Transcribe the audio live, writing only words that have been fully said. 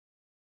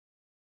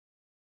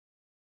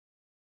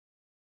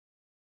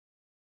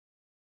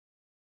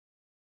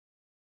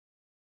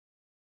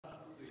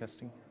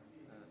testing.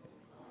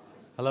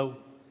 Hello?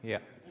 Yeah.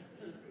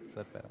 Is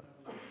that better?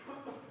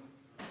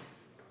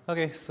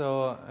 Okay,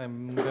 so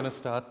I'm going to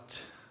start.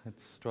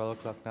 It's 12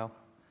 o'clock now.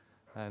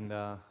 And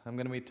I'm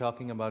going to be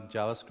talking about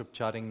JavaScript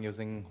charting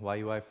using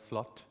YUI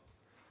Flot.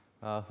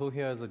 Who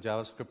here is a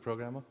JavaScript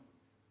programmer?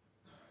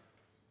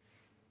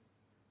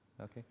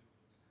 Okay.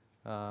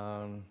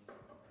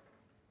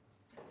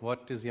 What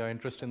is your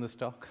interest in this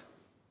talk?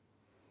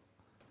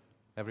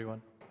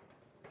 Everyone?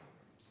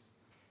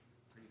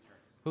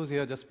 Who's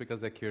here just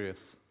because they're curious?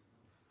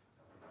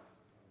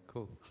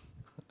 Cool.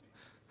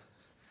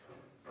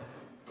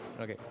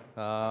 Okay.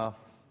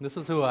 This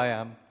is who I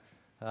am.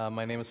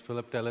 My name is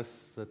Philip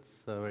Tellis. That's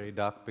a very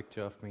dark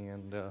picture of me,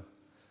 and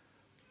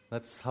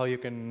that's how you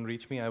can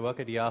reach me. I work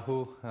at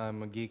Yahoo.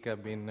 I'm a geek.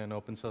 I've been an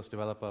open source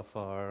developer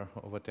for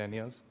over 10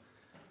 years.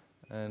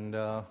 And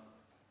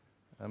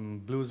I'm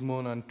Blues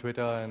Moon on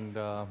Twitter and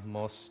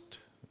most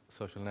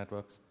social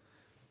networks.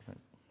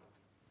 Right.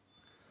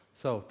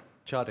 So,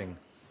 charting.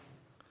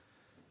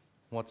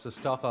 What's this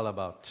talk all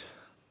about?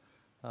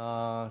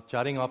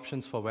 Charting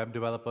options for web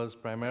developers,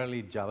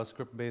 primarily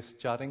JavaScript-based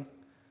charting,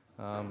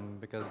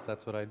 because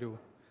that's what I do.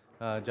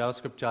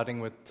 JavaScript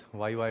charting with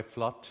YUI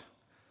Flot.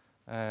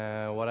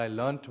 What I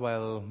learned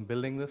while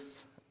building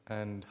this,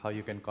 and how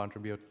you can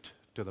contribute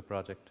to the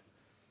project.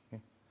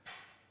 Okay.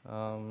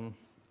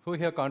 Who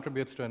here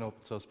contributes to an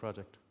open source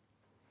project?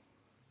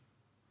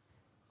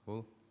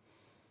 Cool.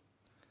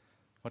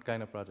 What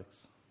kind of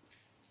projects?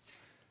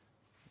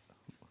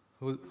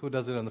 Who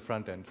does it on the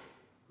front end?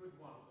 Good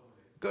ones only.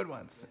 Good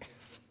ones,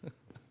 yes.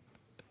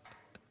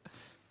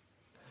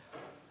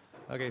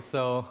 Okay,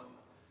 so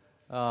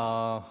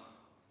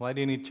why do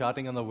you need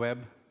charting on the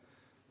web?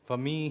 For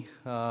me,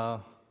 that's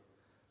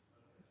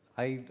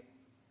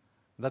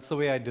the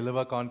way I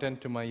deliver content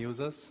to my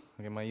users.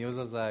 Okay, my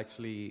users are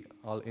actually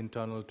all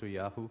internal to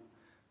Yahoo,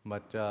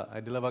 but I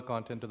deliver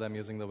content to them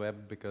using the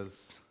web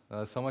because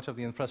so much of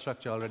the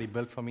infrastructure already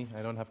built for me.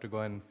 I don't have to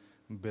go and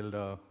build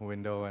a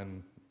window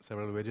and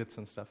several widgets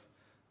and stuff.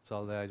 It's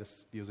all there. I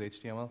just use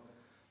HTML.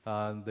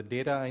 The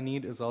data I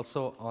need is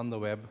also on the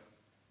web.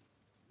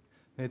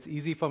 It's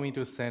easy for me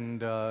to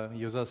send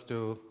users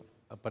to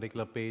a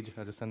particular page.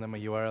 I just send them a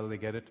URL, they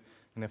get it.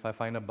 And if I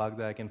find a bug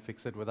there, I can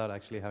fix it without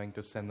actually having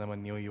to send them a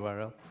new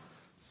URL.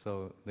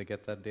 So they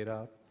get that data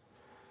out.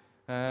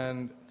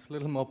 And it's a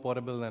little more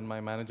portable than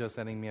my manager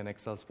sending me an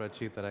Excel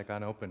spreadsheet that I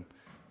can't open.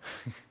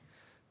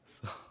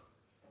 So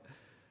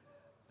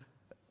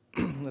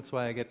that's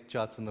why I get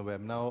charts on the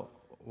web. Now,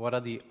 what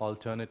are the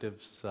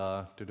alternatives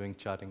to doing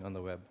charting on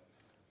the web?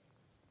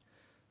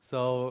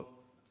 So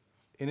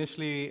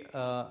initially,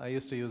 I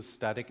used to use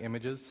static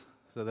images.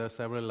 So there are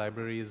several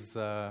libraries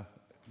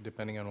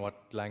depending on what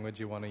language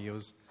you want to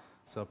use.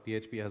 So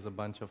PHP has a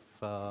bunch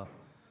of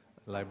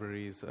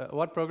libraries.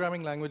 What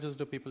programming languages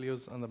do people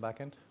use on the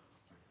back end?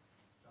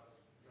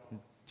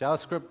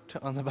 JavaScript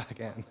on the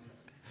back end.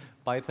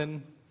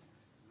 Python?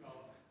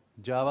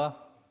 Java?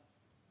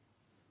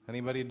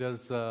 Anybody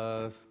does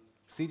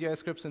CGI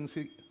scripts in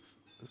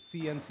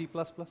C and C++?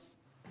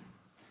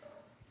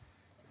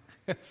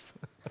 Yes.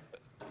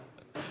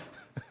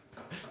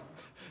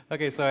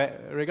 Okay, so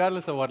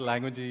regardless of what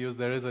language you use,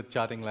 there is a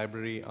charting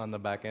library on the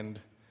back end.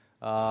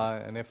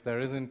 And if there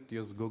isn't,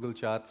 use Google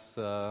Charts,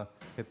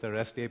 hit the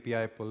REST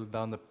API, pull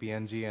down the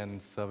PNG,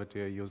 and serve it to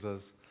your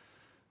users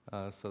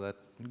so that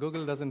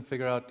Google doesn't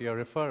figure out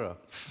your referrer.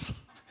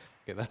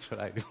 Okay, that's what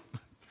I do.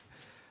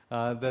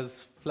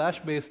 There's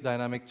Flash-based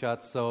dynamic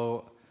charts.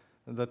 So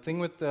the thing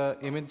with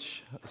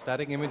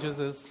static images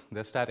is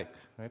they're static,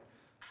 right?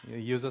 The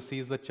user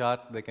sees the chart,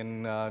 they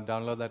can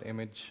download that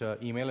image,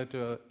 email it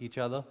to each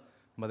other,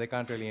 but they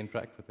can't really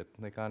interact with it.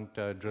 They can't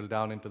drill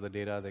down into the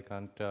data, they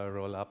can't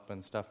roll up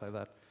and stuff like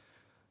that.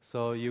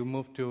 So you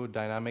move to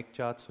dynamic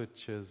charts,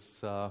 which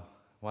is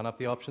one of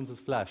the options is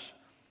Flash,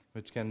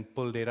 which can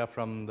pull data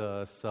from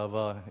the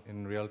server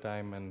in real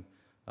time and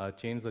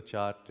change the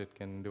chart. It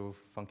can do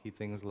funky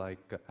things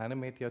like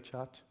animate your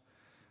chart,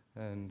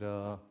 and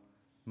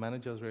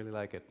managers really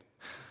like it.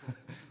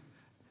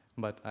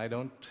 But I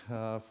don't,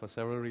 for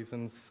several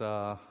reasons.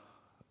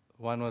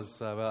 One was,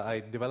 well,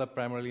 I develop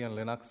primarily on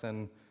Linux,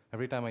 and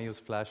every time I use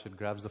Flash, it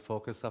grabs the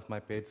focus of my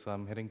page, so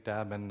I'm hitting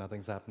tab and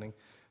nothing's happening.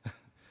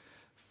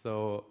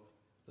 So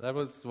that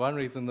was one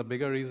reason. The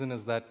bigger reason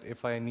is that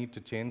if I need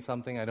to change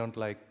something, I don't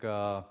like,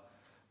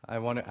 I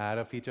want to add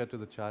a feature to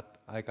the chart,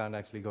 I can't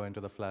actually go into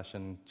the Flash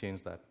and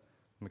change that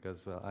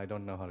because I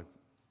don't know how to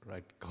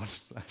write code in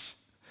Flash.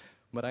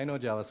 But I know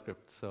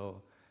JavaScript,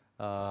 so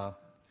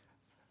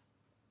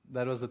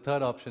that was the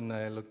third option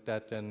I looked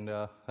at. And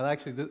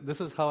actually, this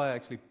is how I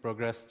actually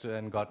progressed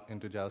and got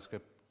into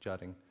JavaScript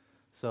charting.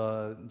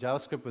 So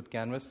JavaScript with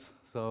Canvas.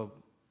 So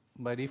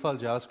by default,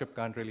 JavaScript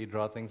can't really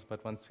draw things,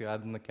 but once you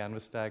add in the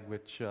Canvas tag,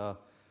 which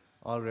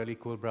all really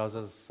cool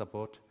browsers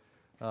support,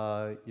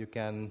 you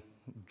can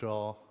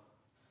draw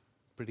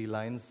pretty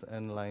lines,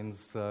 and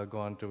lines go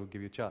on to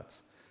give you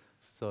charts.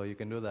 So you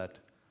can do that.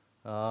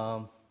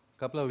 A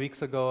couple of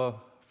weeks ago,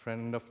 a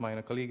friend of mine,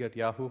 a colleague at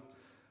Yahoo,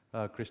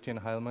 Christian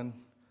Heilmann,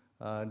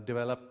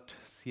 developed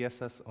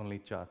CSS-only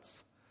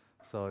charts.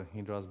 So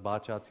he draws bar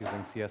charts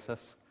using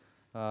CSS.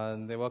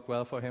 They work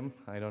well for him.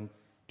 I don't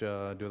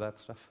do that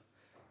stuff.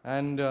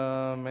 And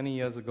many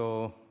years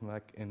ago,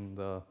 back in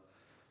the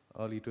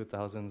early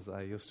 2000s,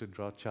 I used to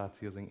draw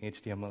charts using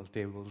HTML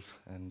tables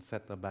and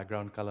set the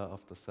background color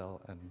of the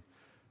cell and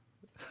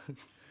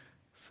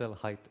cell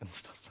height and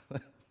stuff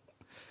like that.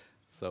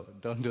 So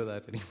don't do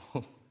that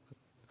anymore.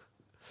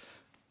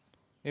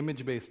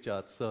 Image-based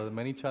charts. So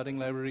many charting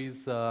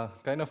libraries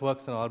kind of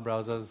works in all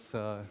browsers.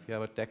 If you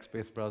have a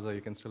text-based browser,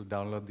 you can still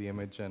download the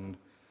image and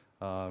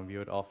view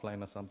it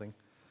offline or something.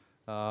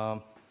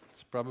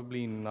 It's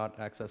probably not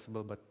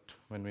accessible, but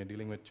when we're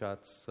dealing with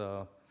charts,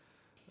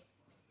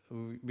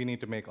 we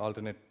need to make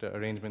alternate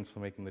arrangements for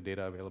making the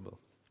data available.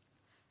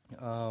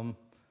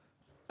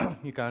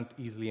 You can't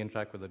easily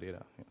interact with the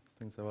data,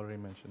 things I've already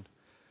mentioned.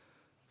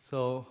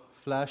 So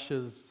Flash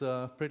is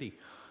pretty.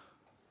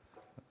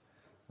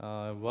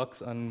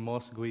 Works on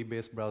most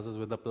GUI-based browsers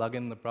with the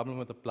plugin. The problem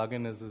with the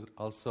plugin is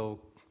also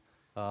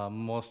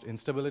most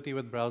instability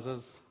with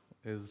browsers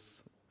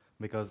is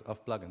because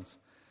of plugins.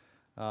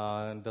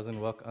 It doesn't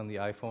work on the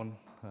iPhone,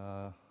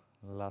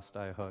 last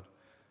I heard.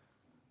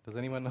 Does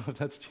anyone know if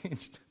that's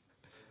changed?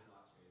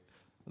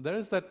 There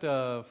is that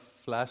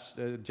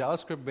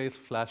JavaScript-based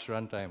Flash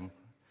runtime,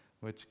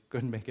 which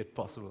could make it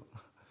possible.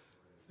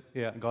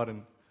 Yeah,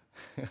 Gordon.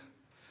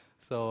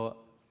 So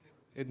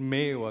it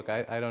may work,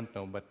 I don't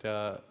know,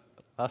 but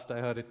last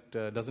I heard it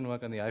doesn't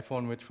work on the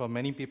iPhone, which for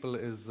many people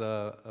is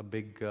a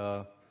big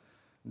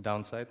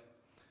downside.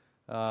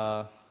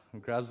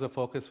 Grabs the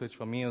focus, which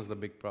for me is the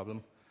big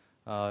problem.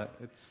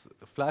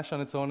 Flash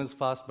on its own is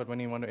fast, but when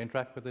you want to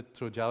interact with it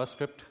through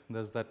JavaScript,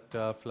 there's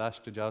that Flash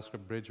to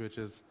JavaScript bridge, which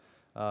is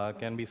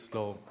can be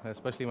slow,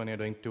 especially when you're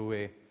doing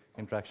two-way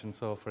interaction.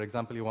 So for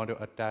example, you want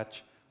to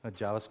attach a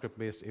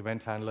JavaScript-based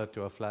event handler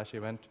to a Flash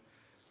event.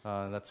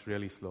 That's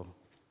really slow.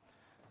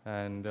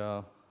 And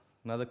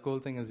another cool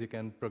thing is you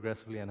can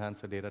progressively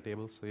enhance a data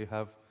table. So you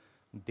have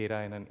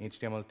data in an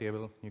HTML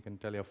table. You can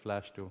tell your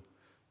Flash to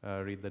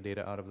read the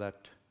data out of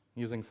that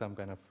using some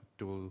kind of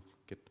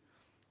toolkit.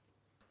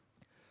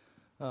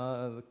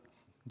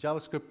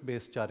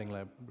 JavaScript-based charting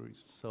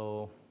libraries.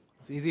 So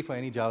it's easy for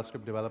any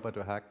JavaScript developer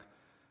to hack.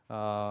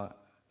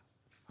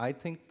 I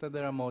think that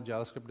there are more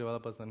JavaScript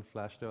developers than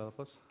Flash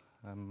developers.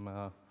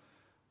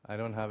 I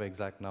don't have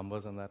exact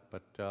numbers on that,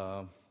 but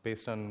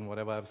based on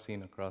whatever I've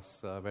seen across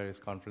various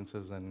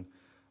conferences and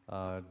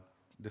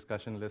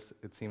discussion lists,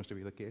 it seems to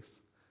be the case.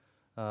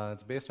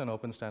 It's based on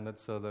open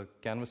standards, so the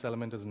canvas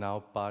element is now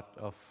part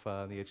of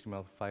the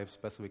HTML5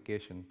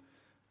 specification.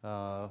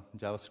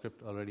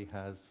 JavaScript already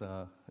has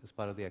is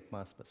part of the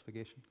ECMA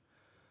specification.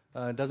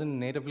 It doesn't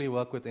natively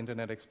work with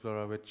Internet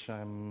Explorer, which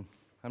I'm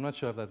not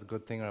sure if that's a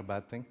good thing or a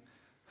bad thing.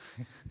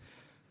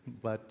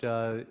 But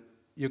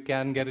you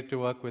can get it to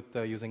work with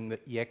using the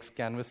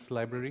excanvas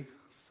library.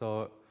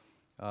 So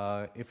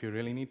if you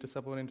really need to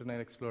support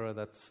Internet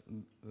Explorer,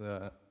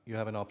 you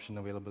have an option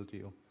available to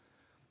you.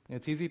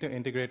 It's easy to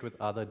integrate with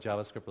other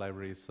JavaScript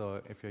libraries.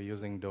 So if you're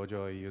using Dojo,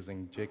 or you're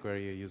using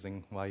jQuery, you're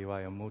using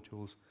YUI or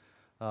MooTools,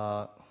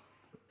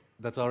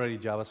 that's already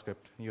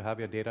JavaScript. You have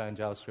your data in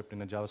JavaScript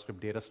in a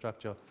JavaScript data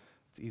structure.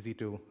 It's easy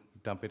to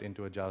dump it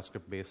into a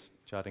JavaScript-based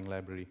charting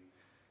library.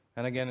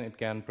 And again, it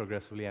can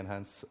progressively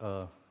enhance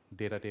a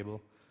data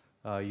table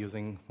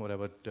using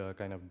whatever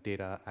kind of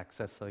data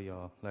accessor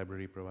your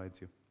library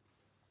provides you.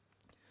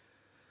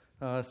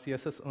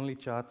 CSS-only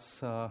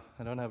charts. I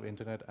don't have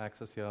internet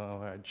access here,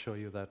 or I'd show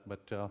you that,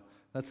 but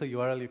that's a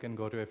URL you can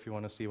go to if you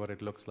want to see what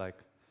it looks like.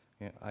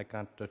 Yeah,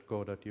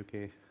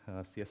 icant.co.uk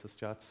CSS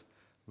charts.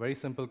 Very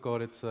simple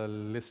code. It's a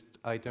list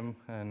item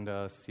and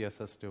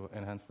CSS to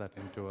enhance that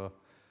into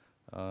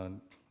a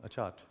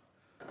chart.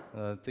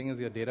 The thing is,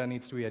 your data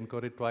needs to be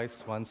encoded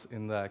twice, once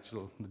in the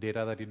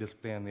data that you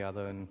display and the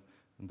other in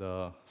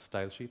the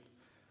style sheet.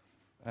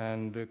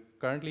 And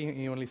currently,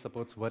 he only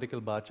supports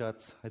vertical bar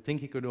charts. I think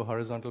he could do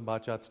horizontal bar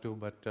charts too,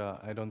 but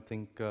I don't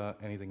think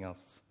anything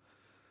else.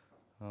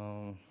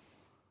 Well,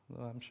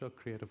 I'm sure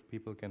creative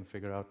people can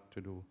figure out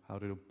how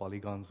to do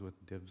polygons with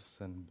divs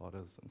and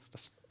borders and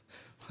stuff.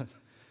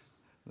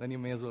 Then you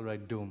may as well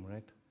write Doom,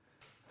 right?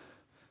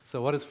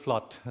 So what is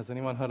Flot? Has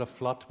anyone heard of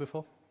Flot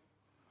before?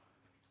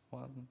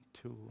 1,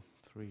 2,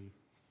 3,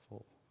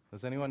 4.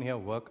 Does anyone here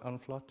work on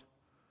Flot?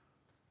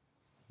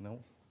 No?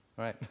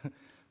 All right.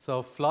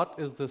 So Flot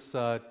is this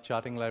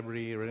charting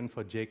library written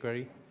for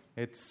jQuery.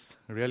 It's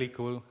really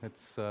cool.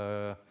 It's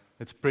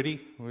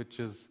pretty, which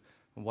is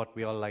what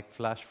we all like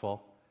Flash for,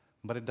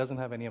 but it doesn't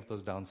have any of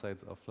those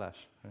downsides of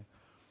Flash. Right?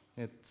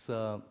 It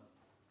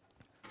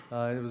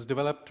was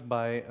developed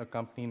by a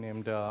company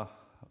named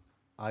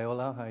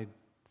IOLA. I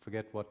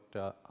forget what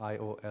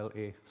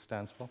IOLA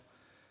stands for.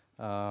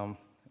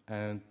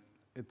 And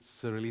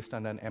it's released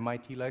under an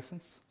MIT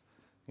license,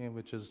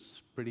 which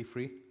is pretty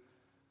free.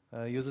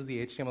 Uses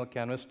the HTML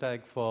canvas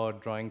tag for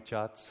drawing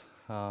charts.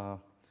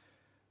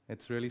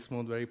 It's really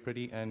smooth, very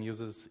pretty, and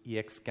uses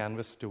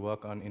excanvas to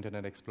work on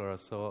Internet Explorer.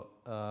 So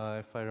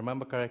if I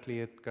remember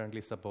correctly, it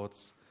currently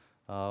supports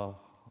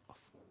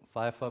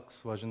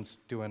Firefox versions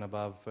 2 and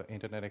above,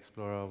 Internet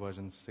Explorer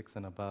versions 6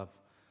 and above,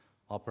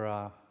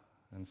 Opera,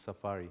 and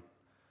Safari,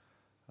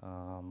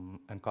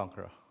 and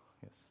Conqueror.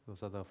 Yes,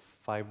 those are the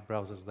 5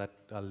 browsers that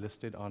are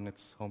listed on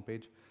its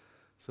homepage.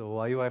 So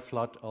YUI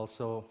Flot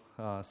also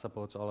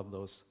supports all of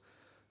those.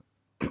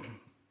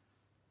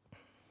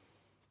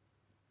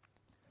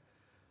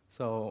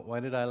 So why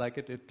did I like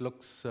it? It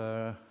looks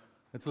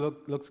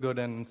good,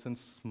 and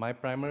since my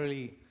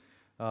primary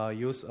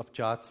use of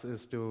charts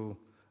is to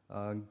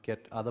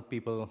get other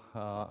people,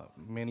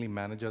 mainly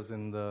managers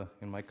in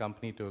my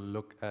company, to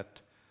look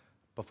at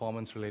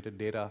performance-related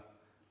data,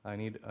 I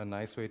need a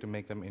nice way to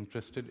make them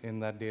interested in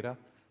that data,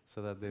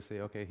 so that they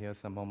say, okay, here's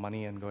some more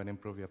money, and go and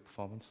improve your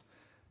performance.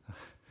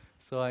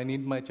 So I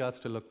need my charts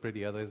to look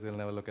pretty, otherwise they'll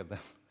never look at them.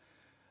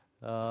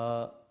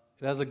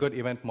 It has a good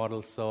event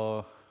model,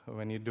 so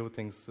when you do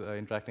things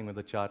interacting with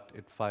the chart,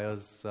 it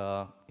fires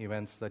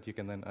events that you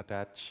can then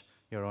attach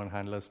your own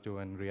handlers to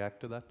and react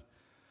to that.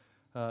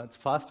 It's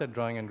fast at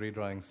drawing and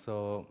redrawing,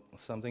 so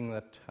something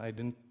that I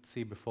didn't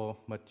see before,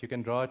 but you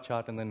can draw a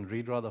chart and then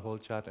redraw the whole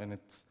chart, and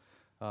it's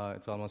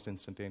almost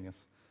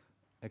instantaneous,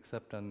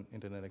 except on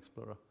Internet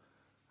Explorer.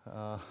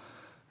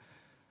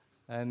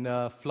 And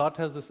Flot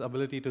has this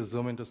ability to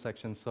zoom into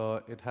sections,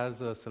 so it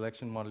has a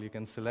selection model. You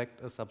can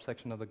select a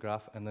subsection of the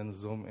graph and then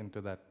zoom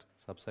into that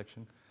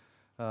subsection.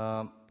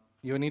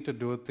 You need to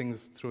do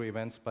things through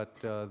events, but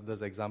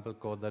there's example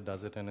code that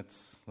does it, and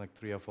it's like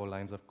 3 or 4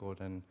 lines of code,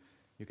 and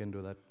you can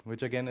do that,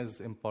 which again is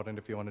important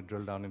if you want to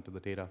drill down into the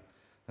data.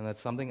 And that's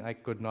something I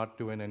could not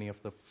do in any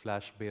of the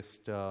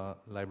Flash-based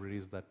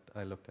libraries that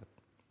I looked at.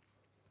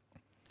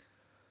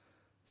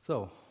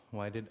 So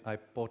why did I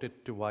port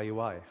it to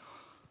YUI?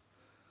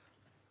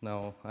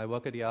 Now, I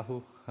work at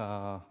Yahoo.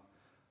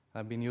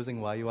 I've been using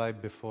YUI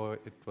before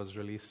it was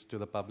released to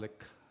the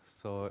public,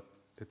 so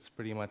it's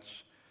pretty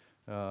much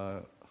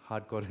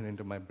hard-coded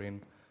into my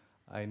brain.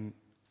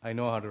 I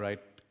know how to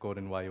write code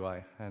in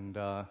YUI, and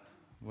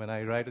when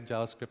I write a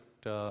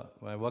JavaScript,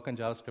 when I work on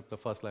JavaScript, the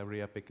first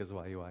library I pick is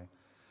YUI.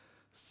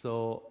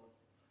 So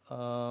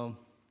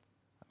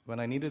when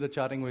I needed a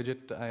charting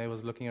widget, I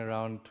was looking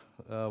around.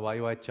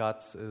 YUI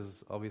charts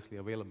is obviously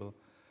available,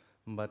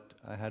 but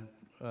I had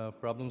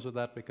problems with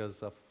that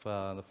because of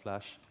the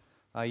Flash.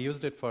 I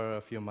used it for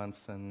a few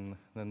months and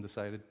then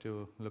decided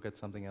to look at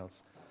something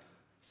else.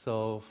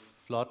 So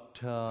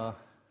Flot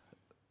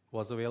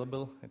was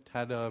available. It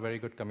had a very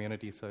good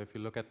community. So if you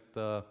look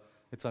at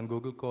it's on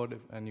Google Code,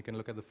 and you can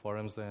look at the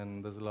forums,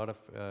 and there's a lot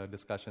of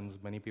discussions,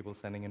 many people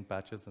sending in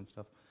patches and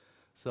stuff.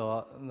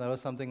 So that was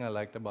something I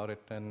liked about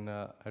it, and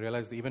I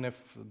realized even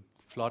if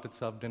Flot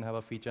itself didn't have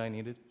a feature I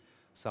needed,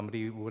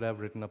 somebody would have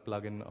written a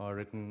plugin or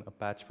written a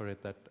patch for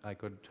it that I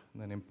could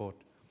then import.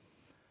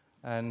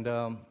 And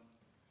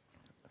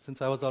since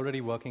I was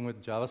already working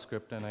with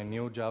JavaScript and I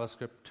knew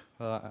JavaScript,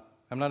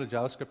 I'm not a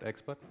JavaScript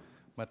expert,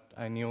 but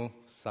I knew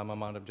some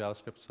amount of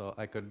JavaScript, so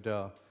I could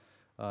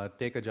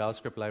take a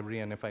JavaScript library,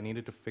 and if I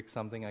needed to fix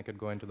something, I could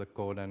go into the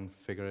code and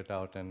figure it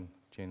out and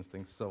change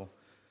things. So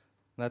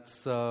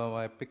that's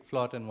why I picked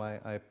Flot and why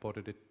I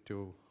ported it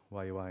to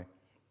YUI.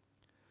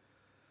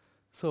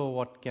 So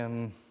what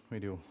can we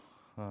do?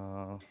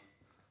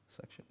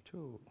 Section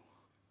 2.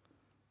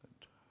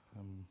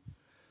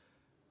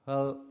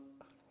 Well,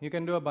 you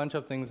can do a bunch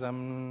of things.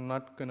 I'm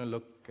not going to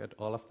look at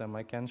all of them.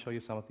 I can show you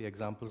some of the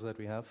examples that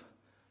we have.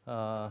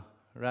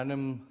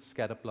 Random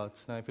scatter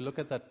plots. Now, if you look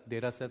at that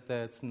data set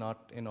there, it's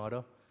not in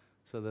order.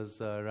 So there's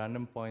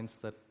random points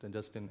that are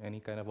just in any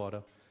kind of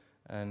order.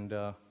 And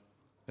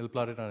it'll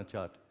plot it on a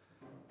chart.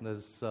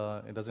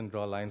 It doesn't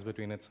draw lines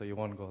between it, so you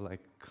won't go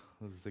like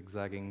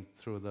zigzagging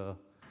through the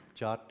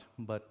chart.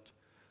 But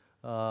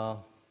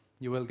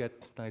you will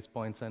get nice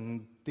points.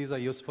 And these are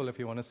useful if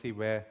you want to see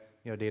where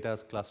your data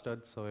is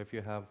clustered. So if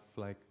you have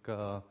like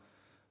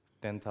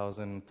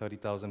 10,000,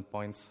 30,000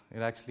 points,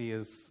 it actually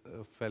is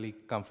fairly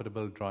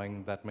comfortable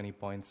drawing that many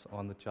points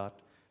on the chart,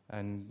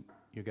 and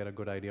you get a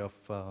good idea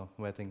of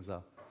where things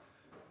are.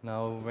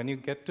 Now, when you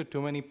get to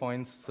too many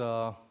points,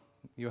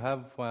 you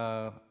have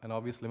an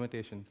obvious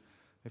limitation.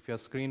 If your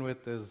screen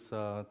width is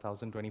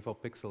 1,024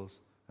 pixels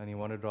and you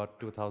want to draw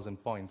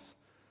 2,000 points,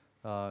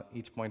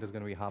 each point is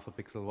going to be half a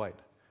pixel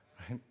wide,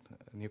 right?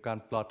 And you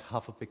can't plot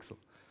half a pixel.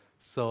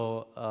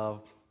 So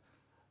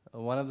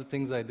one of the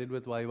things I did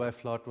with YUI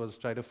Flot was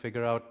try to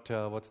figure out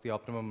what's the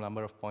optimum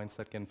number of points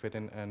that can fit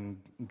in and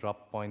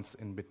drop points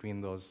in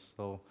between those.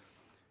 So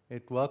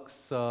it works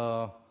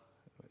sort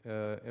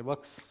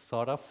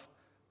of,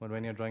 but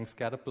when you're drawing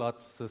scatter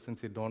plots,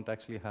 since you don't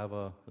actually have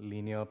a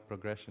linear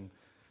progression,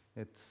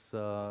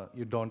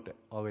 you don't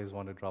always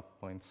want to drop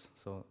points.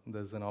 So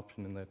there's an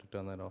option in there to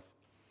turn that off.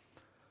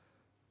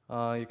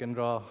 You can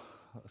draw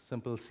a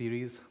simple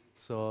series.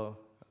 So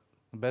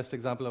the best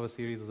example of a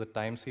series is a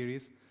time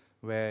series,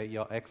 where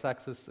your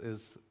x-axis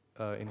is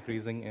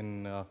increasing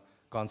in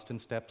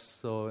constant steps.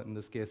 So in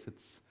this case,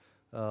 it's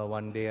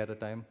 1 day at a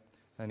time,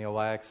 and your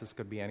y-axis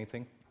could be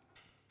anything.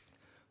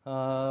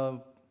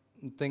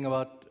 Thing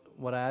about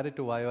what I added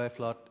to YUI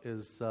Flot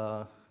is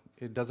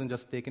it doesn't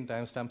just take in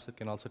timestamps, it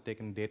can also take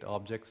in date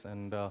objects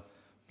and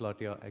plot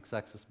your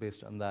x-axis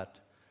based on that.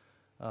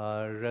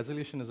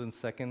 Resolution is in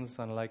seconds,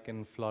 unlike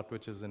in Flot,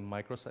 which is in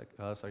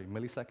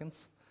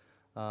milliseconds.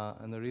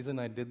 And the reason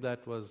I did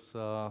that was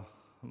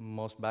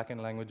most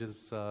backend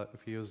languages,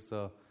 if you use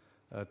the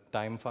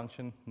time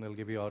function, they'll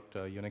give you out a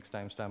Unix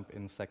timestamp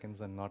in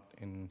seconds and not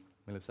in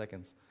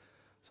milliseconds.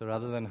 So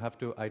rather than have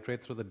to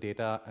iterate through the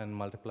data and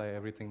multiply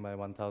everything by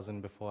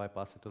 1,000 before I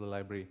pass it to the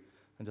library,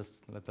 I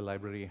just let the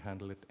library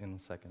handle it in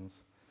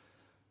seconds.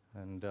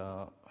 And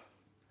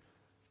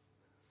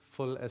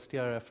full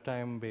strf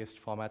time based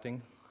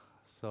formatting.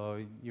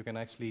 So you can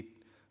actually,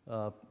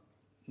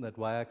 that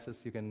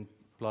y-axis, you can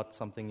plot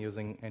something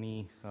using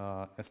any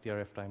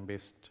strf time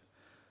based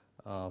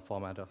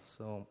formatter.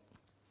 So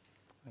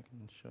I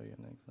can show you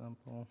an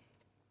example.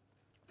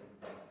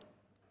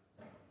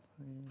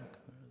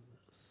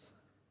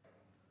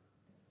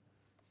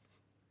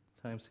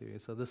 Time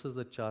series. So this is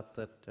the chart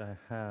that I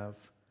have,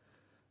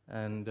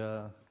 and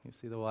you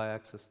see the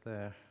y-axis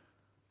there.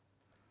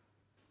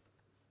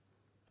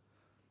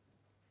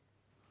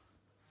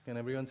 Can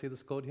everyone see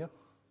this code here?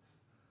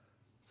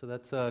 So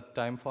that's a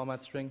time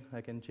format string. I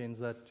can change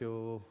that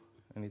to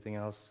anything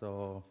else.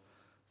 So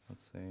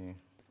let's say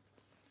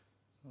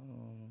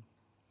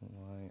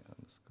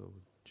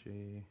y_j.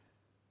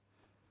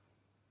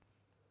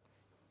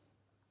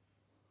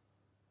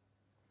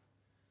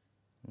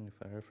 And if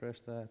I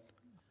refresh that,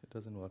 it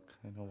doesn't work.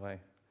 I know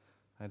why.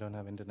 I don't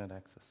have internet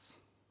access.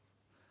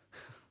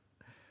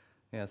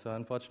 Yeah, so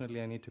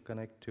unfortunately I need to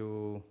connect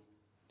to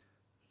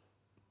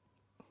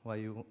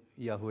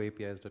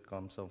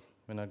yahooapis.com, so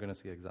we're not going to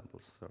see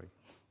examples, sorry.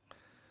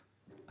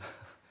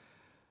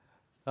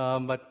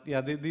 But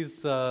yeah,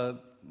 these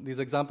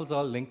examples are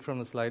all linked from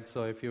the slides,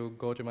 so if you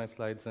go to my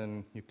slides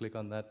and you click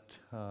on that,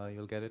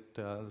 you'll get it.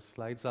 The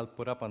slides I'll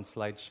put up on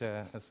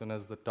SlideShare as soon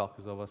as the talk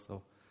is over,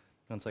 so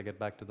once I get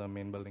back to the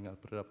main building, I'll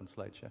put it up on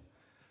SlideShare.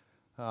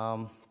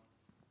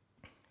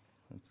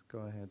 Let's go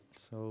ahead.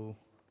 So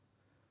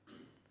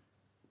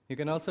you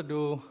can also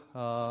do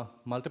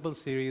multiple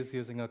series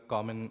using a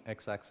common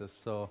x-axis.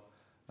 So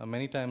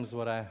many times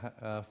what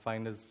I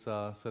find is,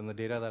 so in the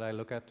data that I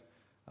look at,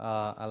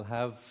 I'll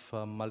have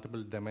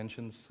multiple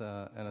dimensions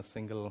and a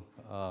single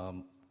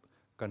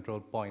control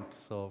point.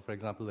 So for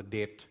example, the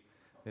date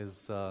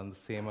is the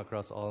same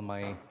across all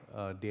my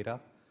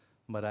data,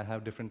 but I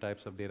have different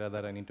types of data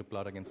that I need to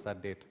plot against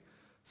that date.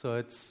 So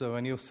it's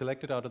when you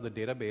select it out of the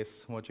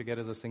database, what you get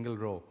is a single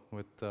row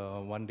with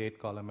one date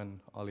column and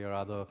all your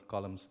other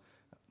columns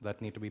that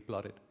need to be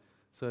plotted.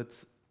 So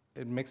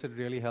it makes it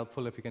really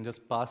helpful if you can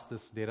just pass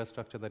this data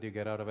structure that you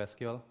get out of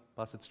SQL,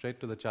 pass it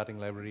straight to the charting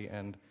library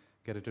and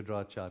get it to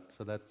draw a chart.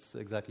 So that's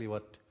exactly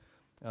what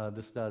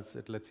this does.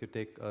 It lets you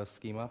take a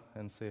schema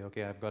and say,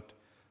 okay, I've got,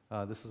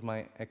 this is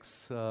my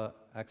x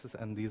axis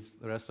and the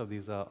rest of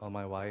these are all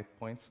my y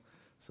points.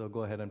 So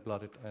go ahead and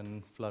plot it,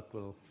 and Flot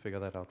will figure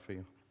that out for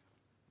you.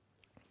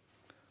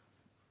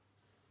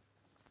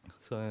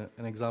 So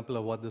an example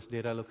of what this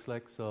data looks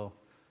like. So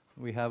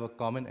we have a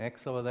common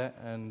x over there,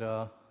 and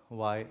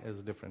y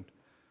is different.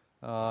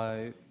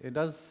 It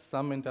does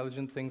some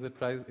intelligent things. It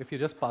tries, if you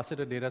just pass it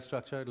a data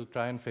structure, it'll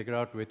try and figure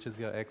out which is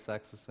your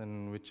x-axis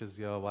and which is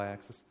your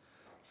y-axis.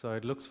 So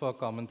it looks for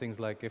common things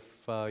like if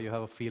you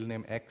have a field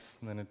name x,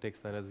 then it takes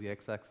that as the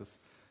x-axis.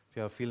 If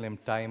you have a field name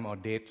time or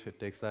date,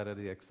 it takes that as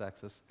the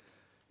x-axis.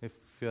 If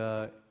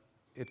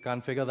it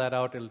can't figure that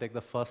out, it'll take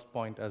the first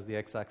point as the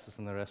x-axis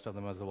and the rest of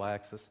them as the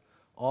y-axis.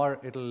 Or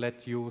it'll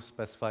let you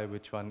specify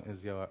which one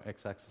is your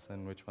x-axis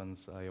and which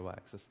one's your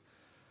y-axis.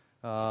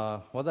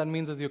 What that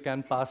means is you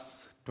can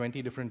pass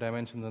 20 different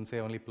dimensions and say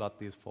only plot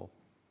these 4,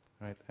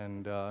 right?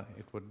 And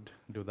it would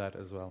do that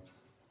as well.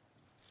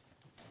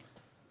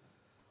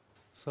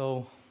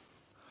 So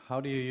how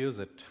do you use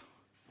it?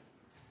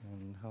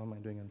 And how am I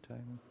doing on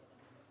time?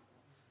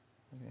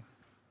 Okay.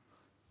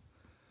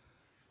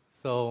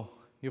 So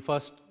you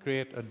first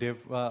create a div.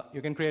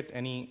 You can create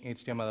any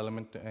HTML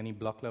element, any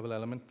block level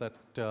element that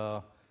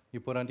you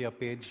put onto your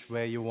page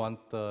where you want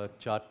the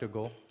chart to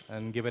go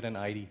and give it an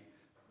ID.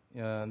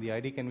 The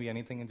ID can be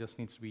anything, it just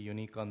needs to be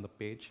unique on the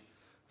page.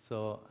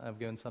 So I've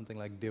given something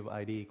like div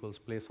ID equals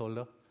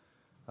placeholder.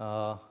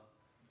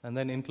 And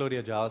then include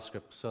your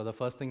JavaScript. So the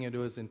first thing you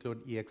do is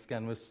include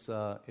excanvas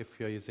if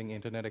you're using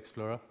Internet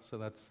Explorer. So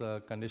that's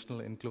a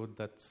conditional include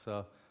that's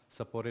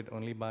supported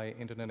only by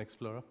Internet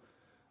Explorer,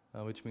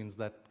 which means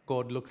that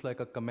code looks like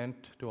a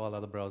comment to all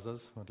other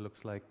browsers. It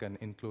looks like an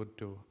include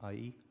to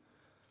IE.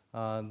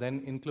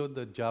 Then include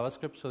the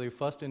JavaScript. So you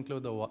first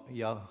include the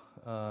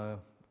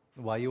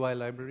YUI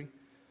library.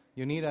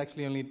 You need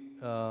actually only,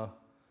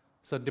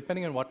 so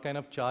depending on what kind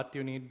of chart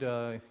you need,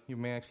 you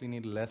may actually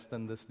need less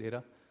than this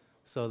data.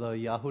 So the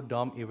Yahoo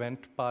DOM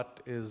event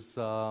part is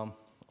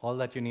all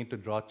that you need to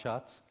draw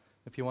charts.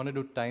 If you want to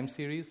do time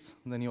series,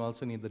 then you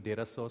also need the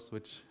data source,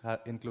 which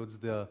includes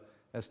the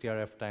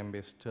strf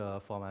time-based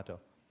formatter.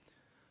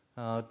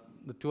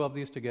 The two of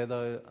these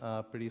together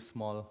are pretty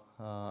small.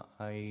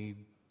 I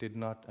did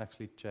not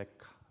actually check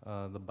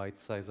the byte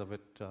size of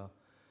it,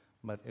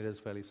 but it is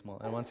fairly small.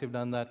 And once you've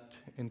done that,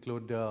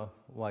 include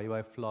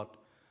YUI Flot.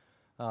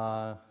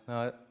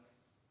 Now,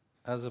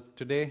 as of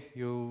today,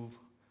 you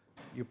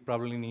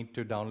probably need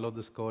to download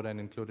this code and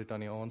include it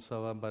on your own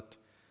server, but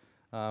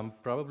I'm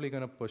probably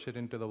going to push it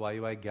into the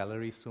YUI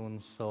gallery soon,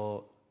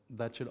 so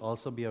that should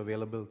also be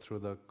available through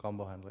the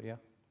combo handler, yeah? Is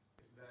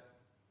that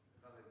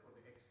valid for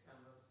the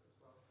excanvas as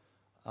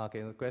well?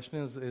 Okay, the question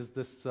is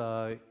this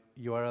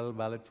URL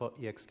valid for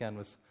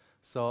excanvas?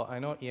 So I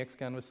know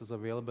excanvas is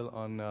available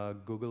on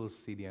Google's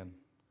CDN.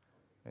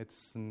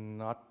 It's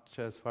not,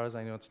 as far as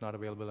I know, it's not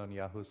available on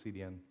Yahoo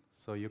CDN.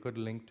 So you could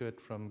link to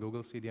it from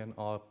Google CDN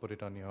or put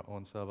it on your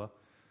own server.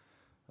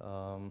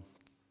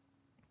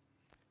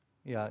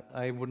 Yeah,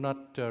 I would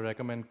not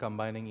recommend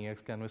combining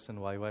excanvas and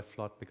YUI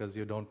Flot because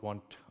you don't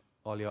want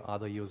all your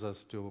other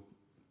users to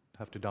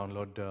have to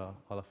download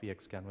all of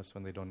excanvas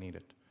when they don't need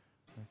it.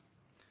 Okay.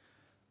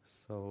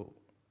 So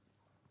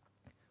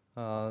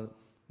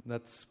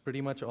that's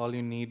pretty much all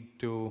you need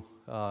to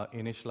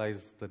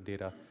initialize the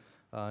data,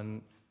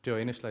 and to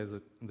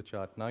initialize the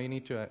chart. Now you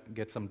need to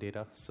get some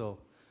data. So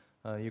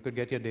you could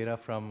get your data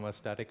from a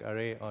static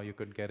array, or you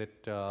could get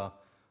it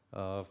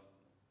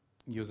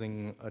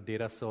using a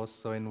data source.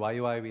 So in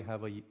YUI, we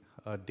have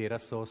a data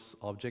source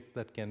object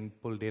that can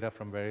pull data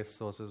from various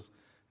sources.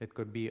 It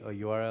could be a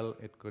URL,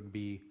 it could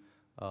be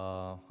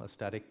a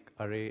static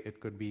array, it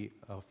could be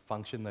a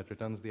function that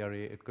returns the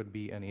array, it could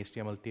be an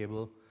HTML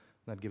table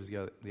that gives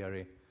you the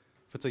array.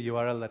 If it's a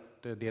URL,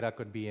 that data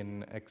could be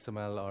in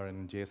XML or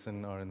in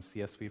JSON or in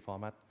CSV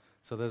format.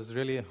 So there's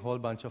really a whole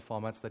bunch of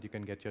formats that you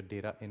can get your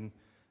data in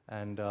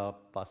and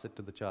pass it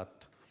to the chart.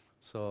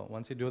 So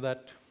once you do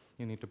that,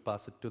 you need to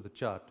pass it to the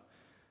chart.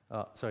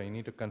 You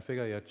need to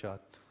configure your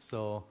chart.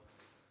 So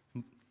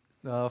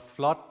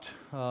Flot,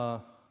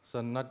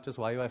 so not just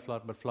YUI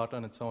Flot, but Flot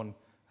on its own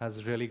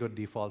has really good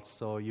defaults.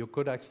 So you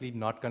could actually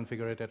not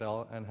configure it at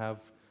all and have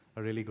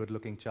a really good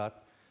looking chart.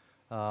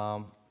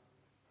 The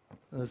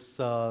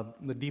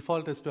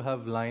default is to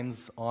have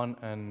lines on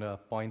and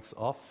points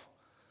off,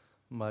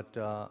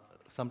 but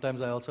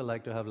sometimes I also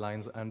like to have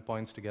lines and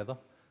points together.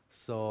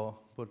 So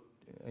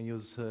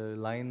use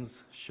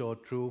lines show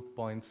true,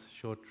 points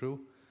show true,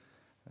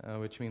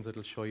 which means it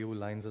will show you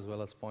lines as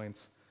well as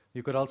points.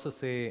 You could also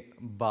say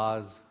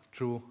bars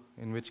true,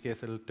 in which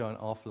case it will turn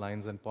off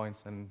lines and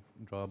points and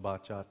draw a bar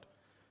chart.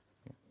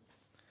 Yeah.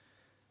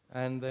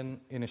 And then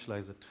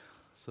initialize it.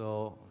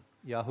 So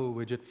Yahoo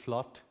widget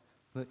Flot,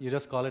 you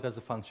just call it as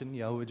a function,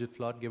 Yahoo widget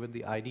Flot, give it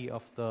the ID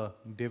of the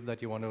div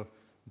that you want to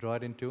draw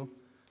it into.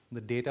 The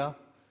data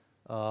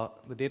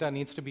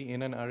needs to be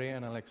in an array,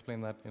 and I'll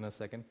explain that in a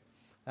second.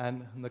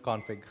 And the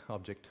config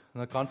object.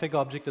 And the config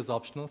object is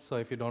optional, so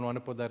if you don't want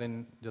to put that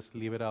in, just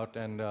leave it out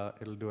and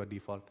it'll do a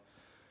default.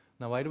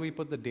 Now, why do we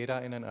put the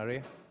data in an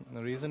array?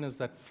 The reason is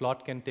that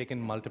Flot can take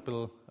in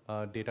multiple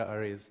data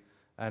arrays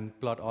and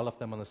plot all of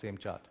them on the same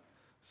chart.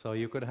 So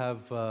you could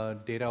have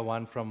data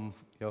one from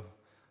your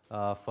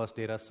first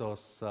data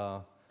source,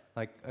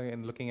 like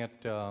in looking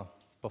at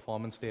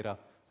performance data.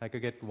 I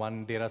could get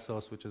one data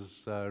source which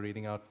is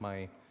reading out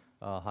my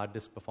hard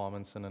disk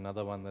performance and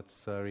another one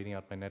that's reading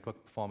out my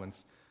network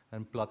performance,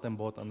 and plot them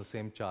both on the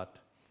same chart,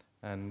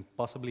 and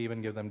possibly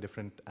even give them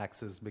different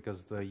axes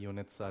because the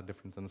units are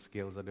different and the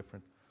scales are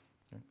different.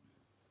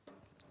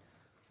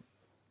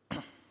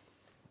 Okay.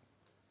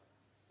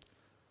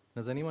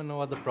 Does anyone know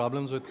what the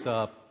problems with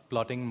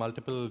plotting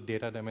multiple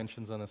data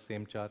dimensions on the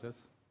same chart is?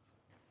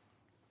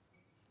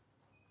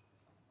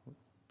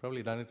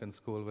 Probably done it in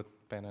school with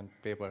pen and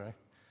paper, right?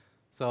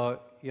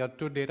 So your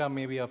two data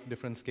may be of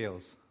different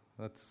scales.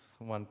 That's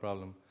one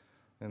problem,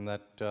 in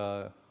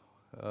that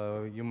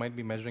you might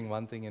be measuring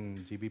one thing in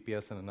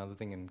GBps and another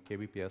thing in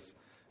kbps.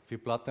 If you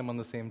plot them on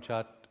the same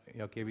chart,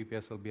 your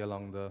kbps will be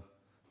along the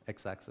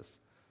x-axis.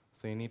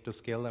 So you need to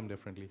scale them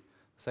differently.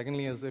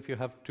 Secondly is if you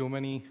have too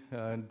many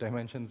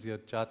dimensions, your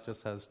chart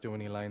just has too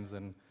many lines,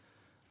 and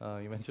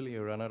eventually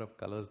you run out of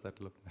colors that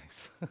look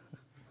nice.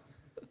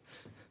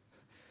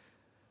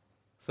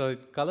 So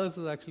colors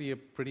is actually a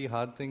pretty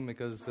hard thing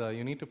because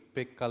you need to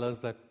pick colors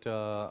that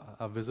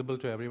are visible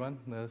to everyone.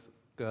 There's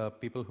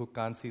people who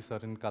can't see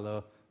certain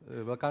color,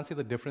 can't see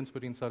the difference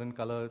between certain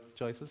color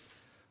choices.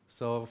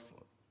 So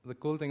the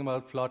cool thing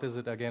about Flot is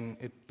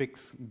it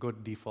picks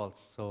good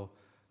defaults. So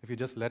if you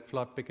just let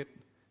Flot pick it,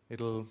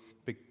 it'll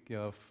pick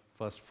your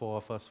first 4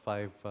 or first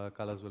 5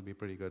 colors will be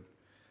pretty good.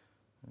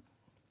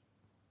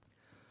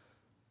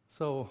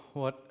 So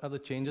what are the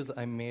changes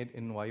I made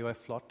in YUI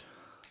Flot?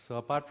 So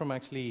apart from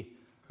actually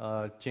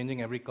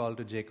changing every call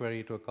to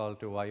jQuery to a call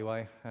to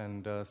YUI,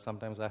 and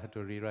sometimes I had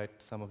to rewrite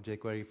some of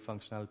jQuery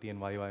functionality in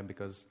YUI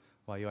because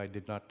YUI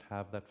did not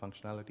have that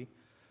functionality.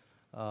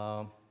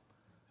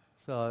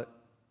 So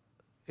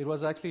it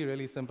was actually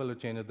really simple to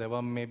change it. There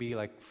were maybe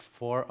like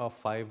 4 or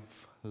 5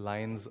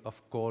 lines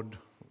of code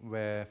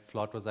where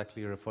Flot was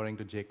actually referring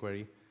to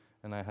jQuery,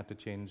 and I had to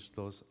change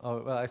those.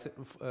 I said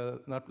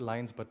not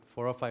lines, but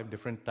 4 or 5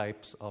 different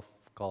types of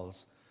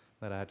calls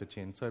that I had to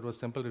change. So it was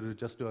simple to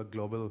just do a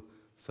global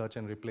search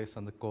and replace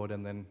on the code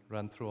and then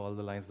run through all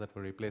the lines that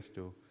were replaced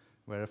to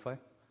verify.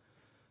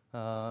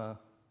 And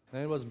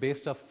it was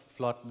based off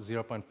Flot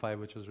 0.5,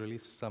 which was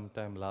released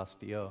sometime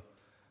last year.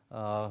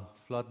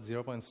 Flot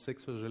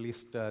 0.6 was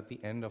released at the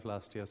end of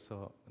last year,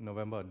 so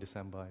November or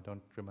December, I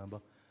don't remember,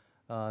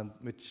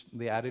 which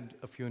they added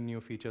a few new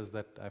features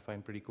that I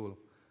find pretty cool,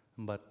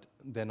 but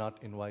they're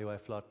not in YUI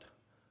Flot.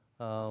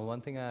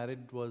 One thing I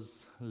added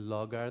was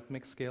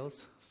logarithmic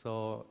scales.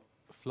 So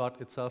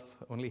Flot itself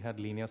only had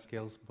linear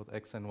scales, both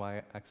x and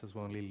y axes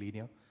were only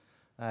linear.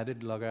 I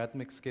added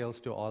logarithmic scales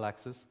to all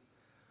axes,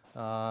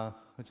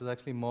 which is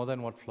actually more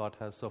than what Flot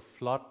has. So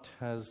Flot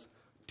has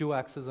 2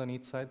 axes on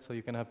each side, so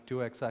you can have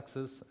 2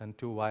 x-axes and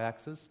 2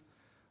 y-axes.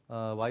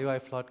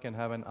 YUI Flot can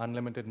have an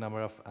unlimited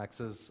number of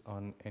axes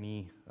on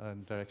any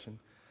direction.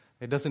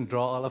 It doesn't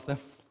draw all of them,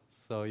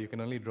 so you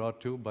can only draw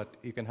 2, but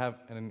you can have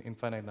an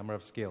infinite number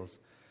of scales.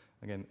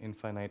 Again,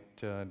 infinite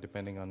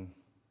depending on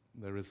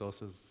the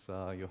resources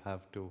you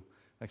have to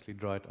actually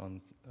draw it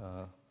on,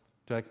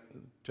 to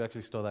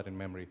actually store that in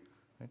memory.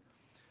 Right?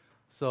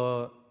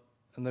 So,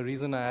 and the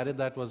reason I added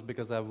that was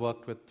because I've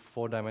worked with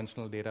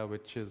 4-dimensional data,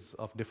 which is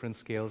of different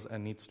scales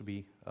and needs to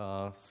be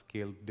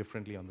scaled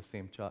differently on the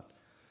same chart.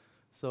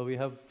 So we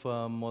have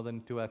more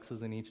than 2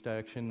 axes in each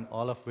direction,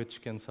 all of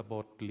which can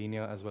support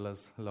linear as well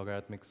as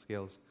logarithmic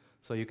scales.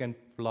 So you can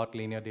plot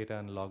linear data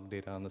and log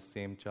data on the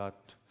same chart.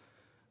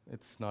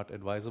 It's not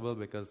advisable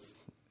because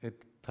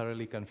it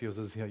thoroughly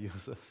confuses your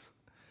users.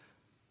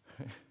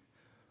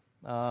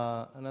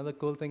 Another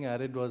cool thing I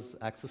added was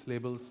axis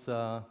labels.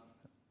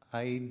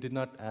 I did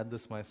not add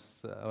this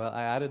myself. Well,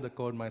 I added the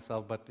code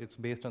myself, but it's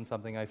based on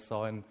something I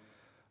saw in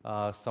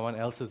someone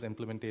else's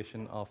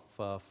implementation of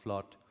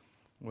Flot,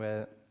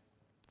 where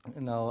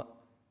now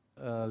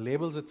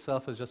labels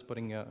itself is just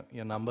putting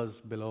your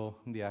numbers below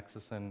the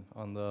axis and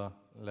on the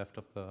left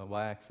of the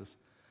y-axis.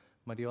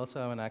 But you also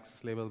have an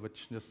axis label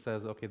which just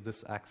says, okay,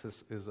 this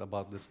axis is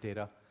about this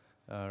data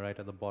right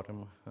at the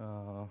bottom.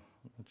 Not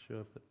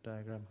sure if the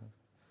diagram has.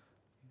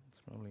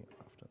 It's probably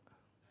after that.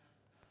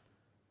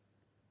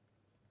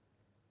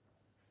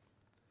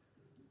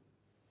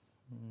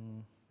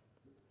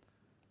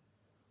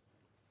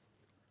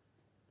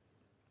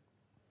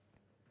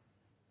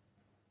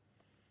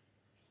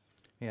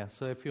 Yeah,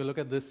 so if you look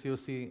at this, you'll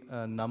see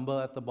a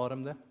number at the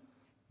bottom there.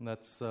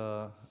 That's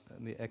the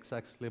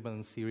x-axis label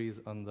and series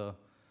on the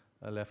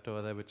left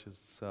over there, which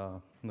is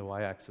the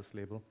y-axis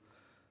label.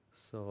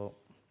 So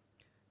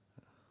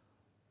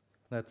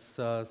that's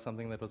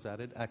something that was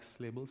added, axis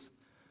labels.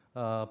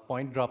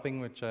 Point dropping,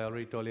 which I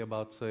already told you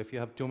about. So if you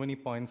have too many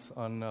points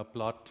on a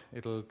plot,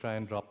 it'll try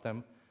and drop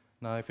them.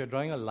 Now, if you're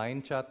drawing a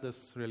line chart,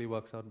 this really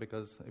works out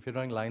because if you're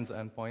drawing lines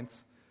and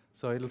points,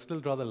 so it'll still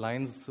draw the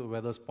lines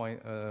where those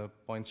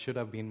points should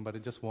have been, but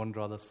it just won't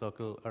draw the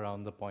circle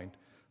around the point.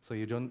 So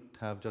you don't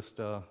have just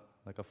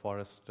like a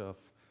forest of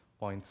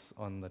points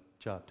on the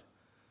chart.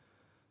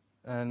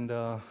 And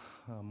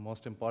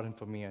most important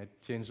for me, I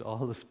changed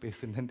all the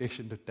space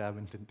indentation to tab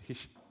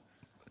indentation.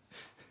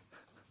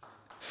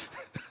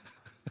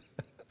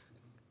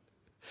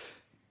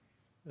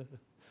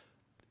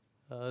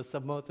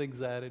 Some more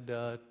things I added.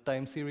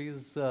 Time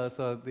series.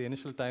 So the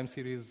initial time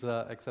series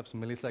accepts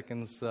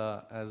milliseconds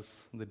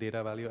as the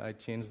data value. I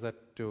changed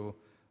that to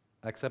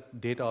accept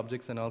data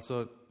objects and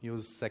also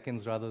use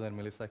seconds rather than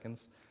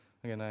milliseconds.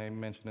 Again, I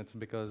mentioned it's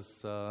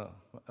because well,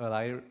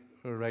 I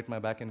write my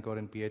backend code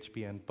in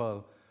PHP and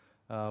Perl,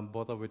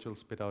 both of which will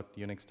spit out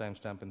Unix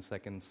timestamp in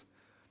seconds.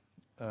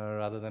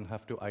 Rather than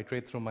have to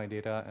iterate through my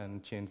data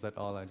and change that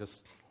all, I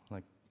just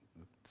like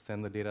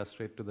send the data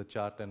straight to the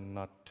chart and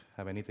not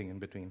have anything in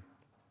between.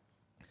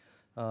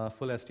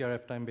 Full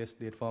strf time-based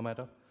date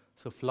formatter.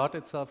 So Flot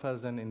itself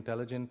has an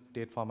intelligent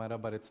date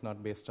formatter, but it's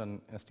not based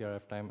on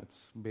strf time.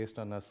 It's based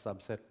on a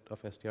subset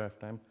of strf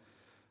time.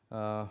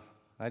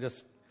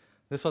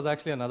 This was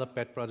actually another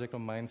pet project of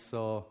mine.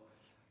 So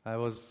I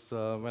was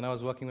when I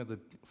was working with the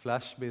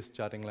Flash-based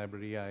charting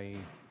library, I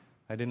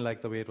didn't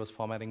like the way it was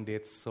formatting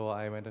dates, so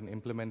I went and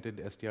implemented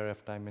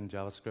strf time in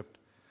JavaScript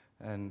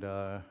and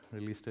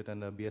released it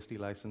under BSD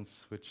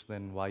license, which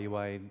then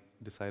YUI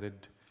decided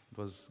it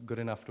was good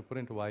enough to put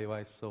into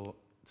YUI, so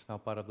it's now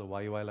part of the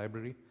YUI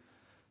library.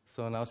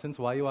 So now since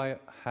YUI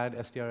had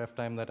strf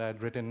time that I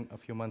had written a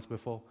few months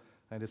before,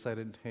 I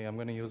decided, hey, I'm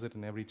going to use it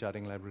in every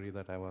charting library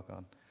that I work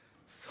on.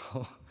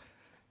 So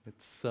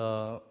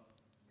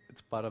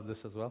it's part of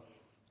this as well.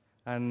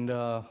 And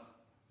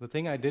the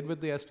thing I did with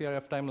the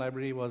strf time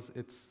library was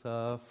it's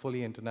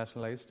fully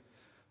internationalized.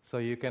 So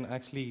you can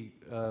actually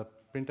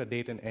print a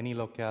date in any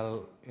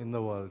locale in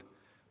the world.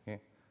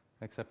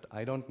 Except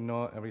I don't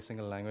know every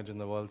single language in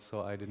the world,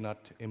 so I did not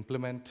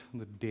implement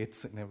the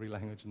dates in every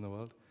language in the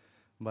world.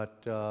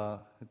 But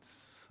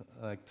it's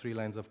like 3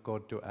 lines of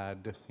code to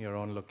add your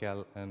own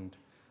locale, and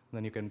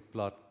then you can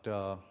plot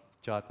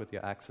chart with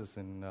your axis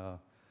in I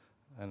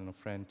don't know,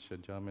 French or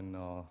German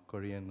or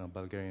Korean or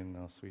Bulgarian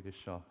or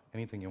Swedish or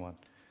anything you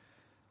want.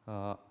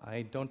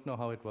 I don't know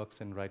how it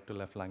works in right to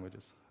left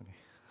languages. Okay.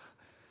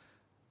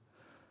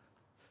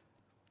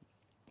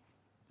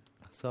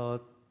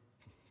 So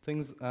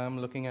things I'm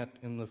looking at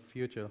in the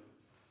future.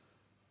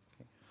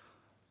 Okay.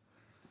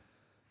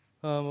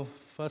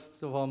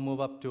 First of all,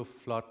 move up to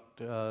Flot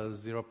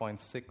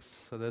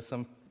 0.6. So there's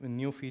some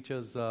new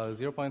features.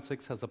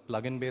 0.6 has a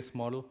plugin-based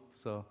model.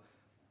 So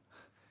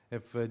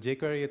if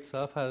jQuery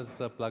itself has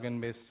a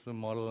plugin-based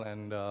model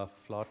and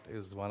Flot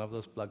is one of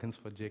those plugins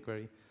for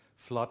jQuery,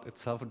 Flot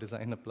itself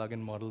designed a plugin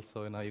model,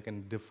 so now you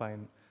can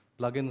define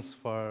plugins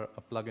for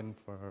a plugin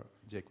for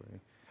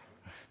jQuery.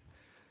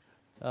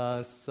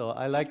 So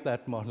I like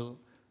that model.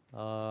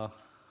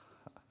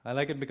 I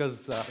like it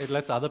because it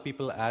lets other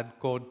people add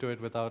code to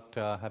it without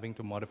having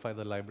to modify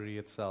the library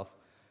itself,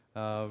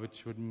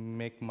 which would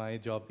make my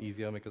job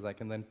easier because I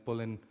can then pull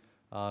in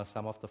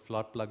some of the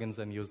Flot plugins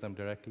and use them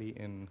directly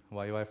in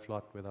YUI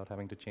Flot without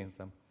having to change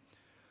them.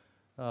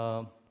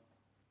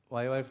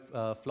 YUI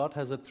Flot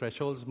has a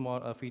thresholds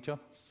feature.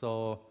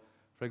 So,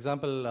 for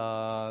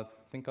example,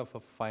 think of a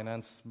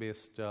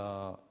finance-based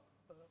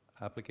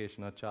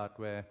application or chart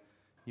where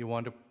you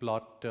want to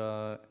plot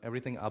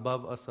everything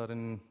above a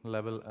certain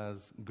level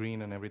as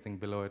green and everything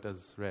below it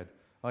as red.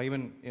 Or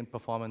even in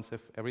performance, if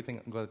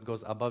everything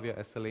goes above your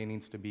SLA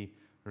needs to be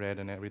red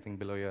and everything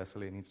below your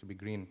SLA needs to be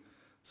green.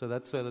 So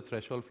that's where the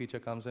threshold feature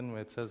comes in,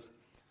 where it says,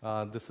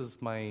 this is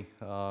my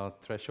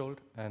threshold,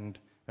 and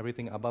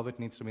everything above it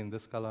needs to be in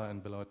this color,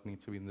 and below it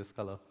needs to be in this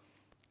color.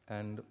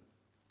 And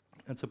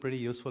it's a pretty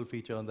useful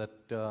feature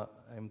that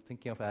I'm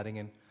thinking of adding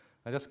in.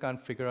 I just can't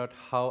figure out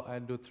how I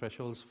do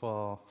thresholds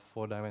for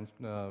when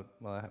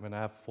I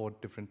have 4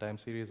 different time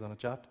series on a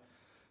chart,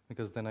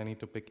 because then I need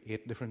to pick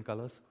 8 different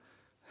colors.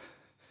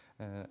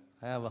 I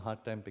have a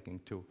hard time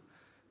picking 2.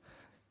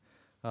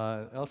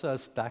 It also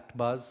has stacked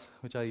bars,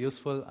 which are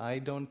useful. I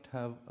don't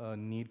have a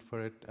need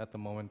for it at the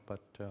moment,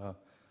 but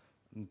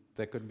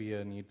there could be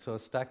a need. So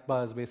stacked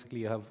bars, basically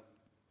you have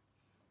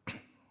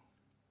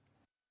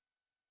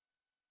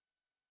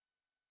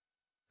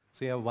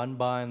so you have one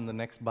bar and the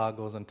next bar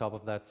goes on top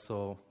of that.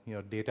 So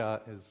your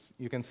data is,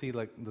 you can see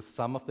like the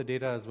sum of the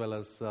data as well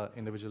as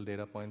individual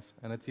data points.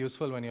 And it's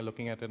useful when you're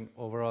looking at an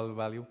overall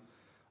value.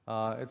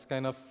 It's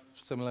kind of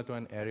similar to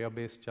an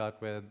area-based chart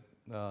where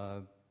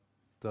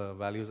the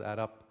values add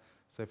up.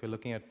 So if you're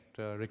looking at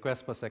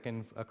requests per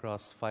second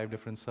across 5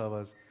 different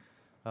servers,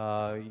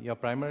 you're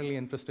primarily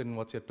interested in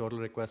what's your total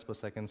request per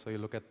second. So you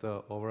look at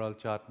the overall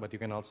chart, but you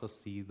can also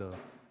see the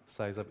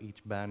size of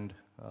each band,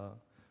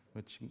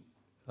 which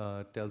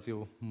tells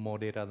you more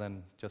data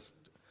than just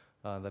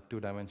the 2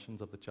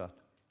 dimensions of the chart.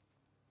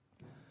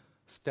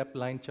 Step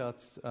line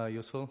charts are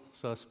useful.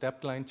 So a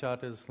stepped line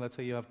chart is, let's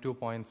say you have 2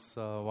 points,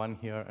 one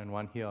here and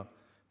one here.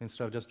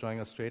 Instead of just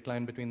drawing a straight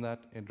line between that,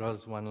 it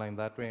draws one line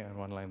that way and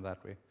one line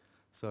that way.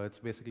 So it's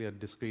basically a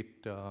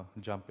discrete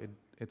jump.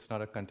 It's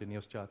not a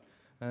continuous chart.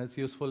 And it's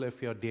useful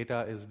if your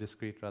data is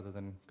discrete rather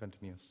than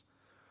continuous.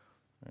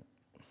 Right.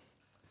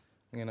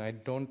 Again, I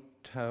don't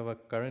have a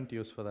current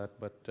use for that,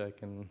 but I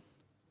can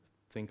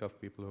think of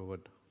people who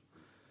would.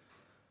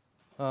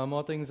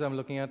 More things I'm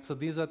looking at. So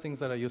these are things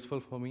that are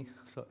useful for me.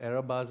 So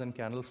error bars and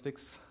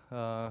candlesticks.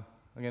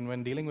 Again,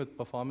 when dealing with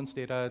performance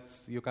data,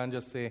 you can't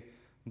just say,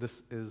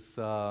 this is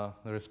the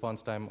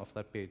response time of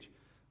that page,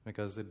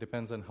 because it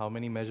depends on how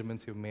many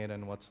measurements you've made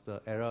and what's the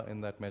error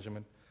in that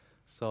measurement.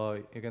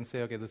 So you can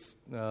say, okay, this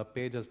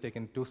page has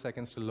taken 2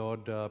 seconds to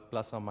load,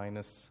 plus or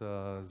minus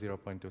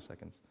 0.2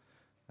 seconds.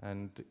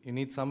 And you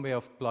need some way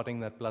of plotting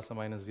that plus or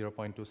minus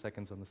 0.2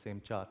 seconds on the same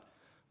chart.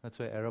 That's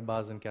where error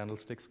bars and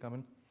candlesticks come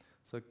in.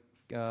 So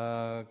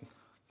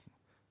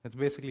it's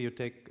basically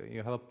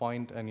you have a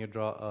point and you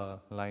draw a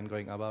line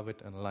going above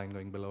it and a line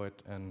going below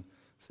it and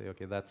say,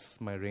 okay,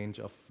 that's my range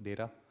of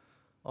data.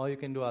 Or you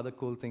can do other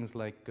cool things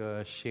like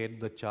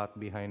shade the chart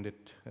behind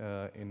it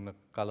in a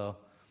color,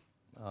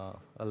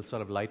 a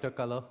sort of lighter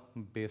color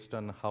based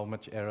on how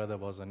much error there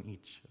was on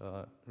each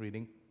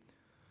reading.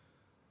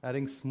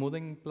 Adding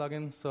smoothing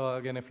plugin. So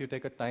again, if you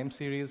take a time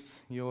series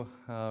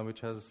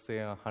which has,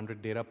 say,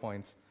 100 data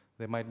points,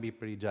 they might be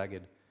pretty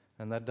jagged.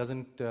 And that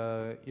doesn't,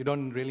 you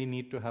don't really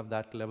need to have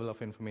that level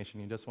of information.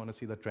 You just want to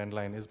see the trend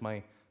line. Is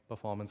my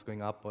performance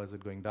going up or is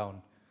it going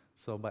down?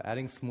 So by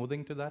adding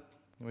smoothing to that,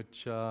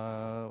 which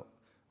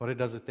what it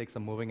does is it takes a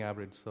moving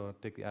average. So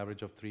take the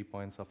average of 3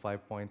 points or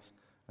 5 points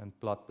and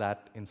plot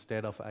that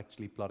instead of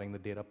actually plotting the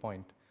data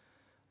point.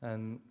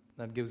 And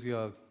that gives you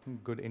a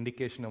good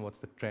indication of what's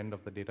the trend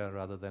of the data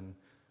rather than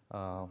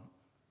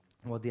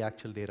what the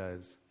actual data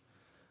is.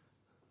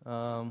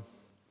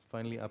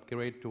 Finally,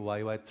 upgrade to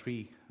YUI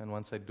 3. And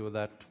once I do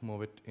that,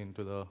 move it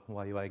into the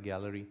YUI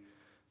gallery,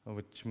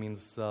 which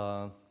means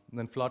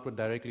then Flot would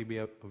directly be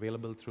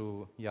available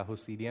through Yahoo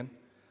CDN.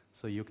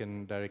 So you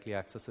can directly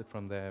access it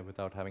from there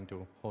without having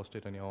to host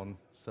it on your own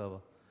server,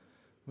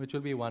 which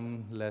will be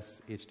one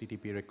less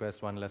HTTP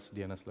request, one less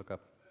DNS lookup.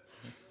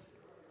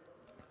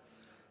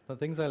 The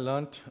things I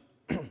learned,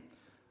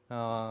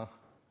 I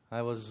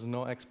was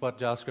no expert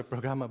JavaScript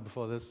programmer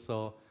before this,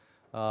 so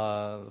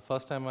the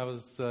first time I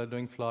was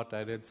doing Flot,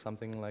 I did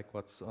something like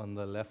what's on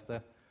the left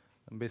there.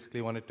 I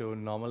basically wanted to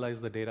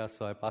normalize the data,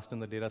 so I passed in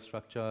the data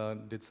structure,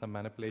 did some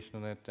manipulation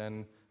on it,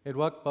 and it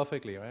worked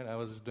perfectly, right? I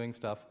was doing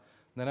stuff.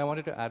 Then I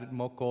wanted to add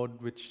more code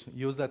which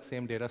used that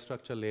same data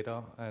structure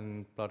later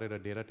and plotted a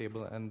data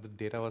table, and the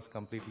data was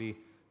completely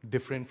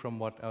different from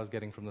what I was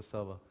getting from the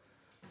server.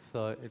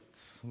 So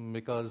it's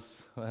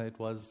because it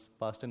was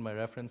passed in my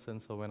reference,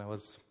 and so when I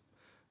was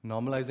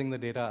normalizing the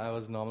data, I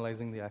was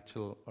normalizing the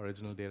actual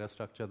original data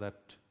structure that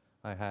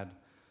I had.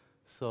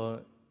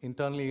 So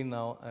internally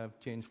now, I've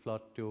changed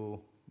Flot to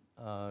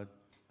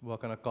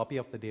work on a copy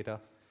of the data.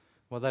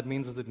 What that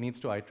means is it needs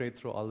to iterate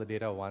through all the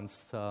data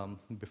once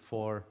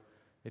before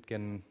it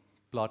can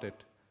plot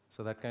it.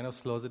 So that kind of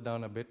slows it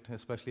down a bit,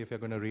 especially if you're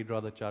going to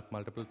redraw the chart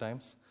multiple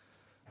times.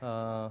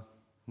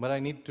 But I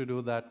need to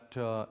do that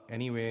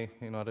anyway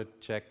in order to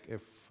check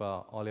if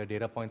all your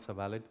data points are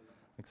valid.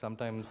 Like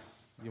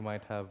sometimes you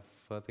might have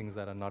things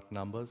that are not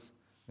numbers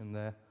in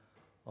there,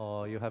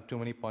 or you have too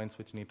many points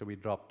which need to be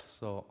dropped.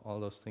 So all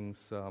those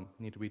things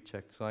need to be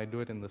checked. So I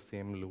do it in the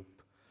same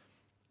loop.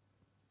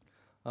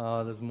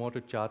 There's more to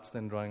charts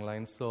than drawing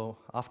lines. So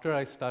after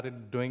I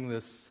started doing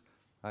this,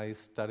 I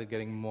started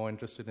getting more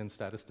interested in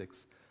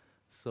statistics.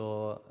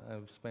 So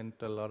I've spent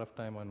a lot of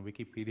time on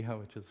Wikipedia,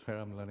 which is where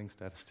I'm learning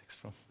statistics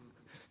from.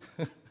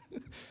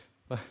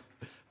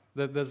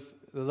 But there's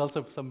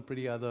also some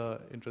pretty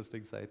other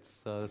interesting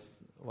sites.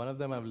 One of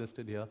them I've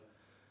listed here.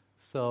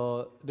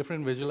 So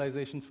different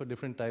visualizations for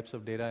different types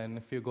of data. And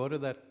if you go to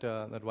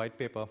that white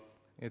paper,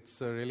 it's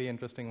a really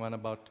interesting one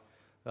about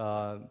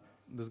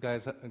this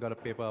guy's got a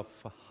paper of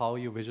how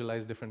you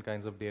visualize different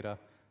kinds of data.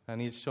 And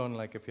he's shown,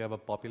 like, if you have a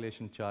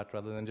population chart,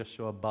 rather than just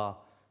show a bar,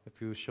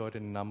 if you show it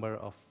in number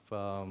of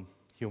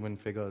human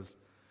figures,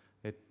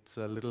 it's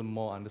a little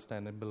more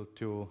understandable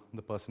to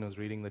the person who's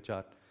reading the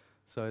chart.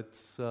 So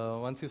it's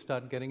once you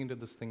start getting into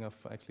this thing of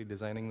actually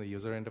designing the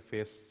user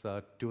interface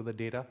to the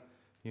data,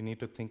 you need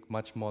to think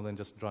much more than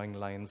just drawing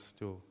lines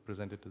to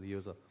present it to the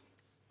user.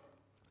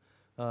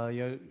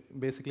 You're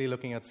basically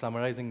looking at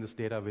summarizing this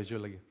data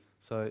visually.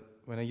 So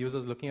when a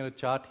user's looking at a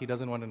chart, he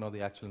doesn't want to know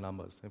the actual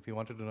numbers. If he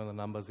wanted to know the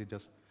numbers, he'd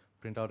just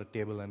print out a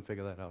table and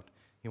figure that out.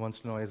 He wants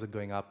to know, is it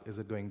going up, is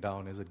it going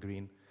down, is it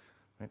green,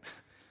 right?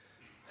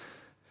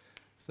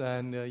 So,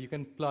 and you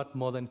can plot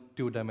more than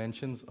 2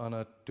 dimensions on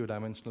a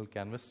 2-dimensional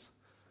canvas.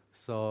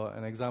 So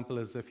an example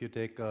is if you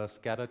take a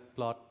scattered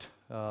plot,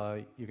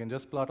 you can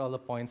just plot all the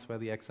points where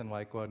the x and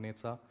y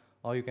coordinates are,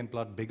 or you can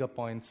plot bigger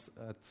points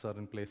at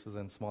certain places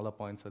and smaller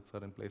points at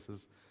certain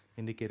places,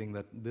 indicating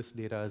that this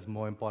data is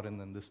more important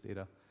than this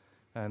data.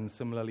 And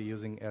similarly,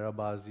 using error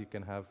bars, you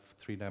can have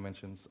 3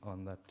 dimensions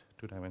on that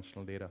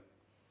 2-dimensional data.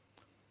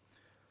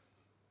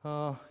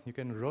 You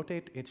can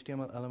rotate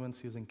HTML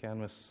elements using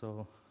Canvas.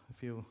 So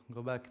if you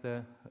go back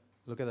there,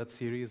 look at that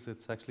series,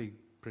 it's actually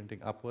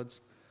printing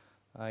upwards.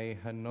 I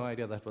had no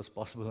idea that was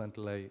possible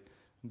until I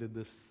did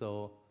this.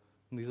 So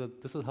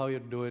this is how you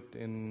do it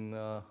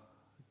to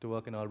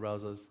work in all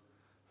browsers.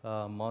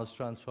 Mouse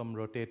transform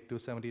rotate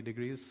 270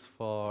 degrees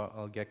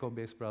for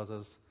Gecko-based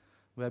browsers.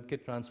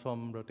 WebKit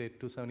transform rotate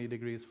 270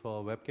 degrees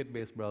for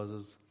WebKit-based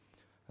browsers.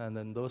 And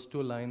then those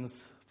 2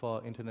 lines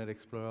for Internet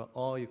Explorer,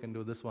 or you can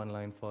do this 1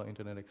 line for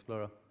Internet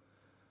Explorer.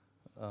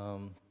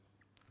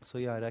 So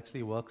yeah, it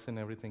actually works in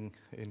everything,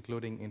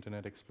 including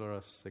Internet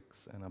Explorer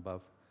 6 and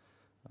above.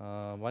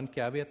 One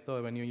caveat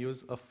though, when you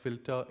use a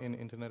filter in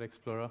Internet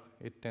Explorer,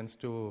 it tends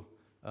to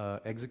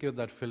execute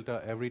that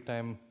filter every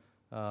time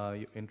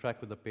you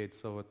interact with the page.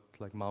 So with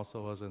like mouse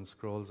overs and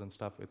scrolls and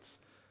stuff, it's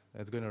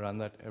going to run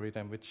that every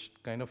time, which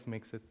kind of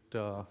makes it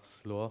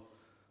slower.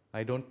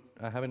 I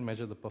haven't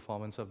measured the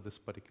performance of this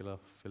particular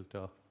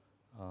filter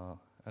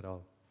at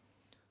all,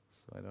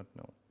 so I don't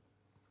know.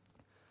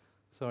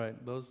 So all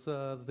right, those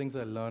are the things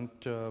I learned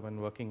when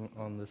working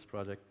on this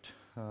project.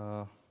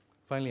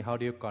 Finally, how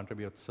do you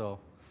contribute? So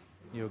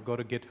you go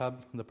to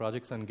GitHub. The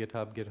project's on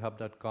GitHub,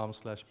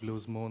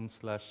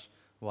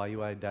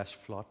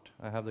 github.com/bluesmoon/YUI-Flot.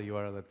 I have the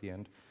URL at the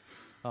end.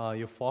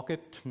 You fork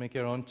it, make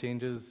your own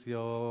changes.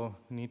 You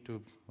need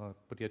to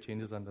put your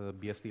changes under the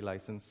BSD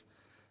license,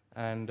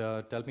 and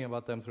tell me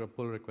about them through a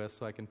pull request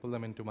so I can pull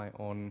them into my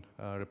own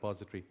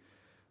repository.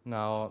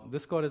 Now,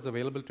 this code is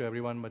available to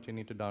everyone, but you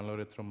need to download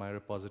it from my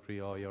repository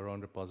or your own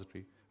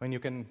repository. I mean, you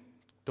can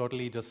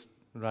totally just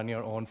run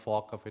your own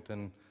fork of it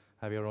and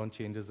have your own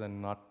changes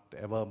and not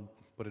ever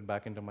put it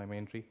back into my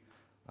main tree.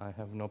 I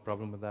have no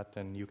problem with that,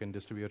 and you can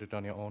distribute it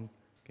on your own.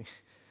 Okay.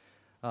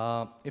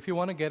 If you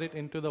want to get it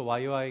into the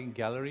YUI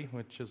gallery,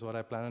 which is what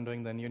I plan on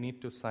doing, then you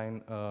need to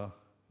sign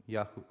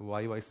Yahoo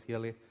YUI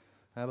CLA.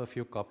 I have a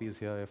few copies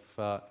here if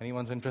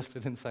anyone's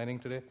interested in signing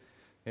today.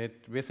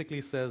 It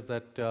basically says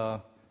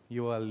that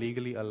you are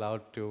legally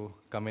allowed to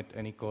commit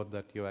any code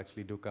that you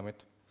actually do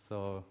commit.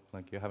 So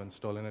like you haven't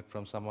stolen it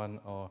from someone,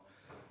 or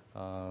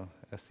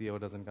SEO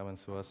doesn't come and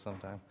sue us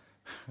sometime.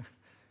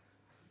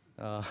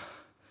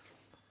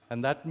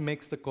 And that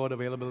makes the code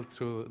available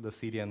through the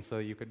CDN. So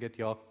you could get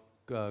your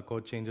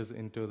code changes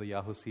into the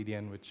Yahoo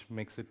CDN, which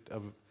makes it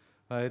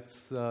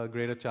it's a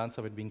greater chance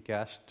of it being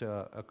cached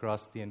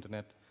across the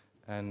internet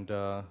and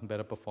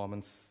better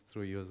performance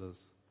through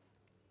users.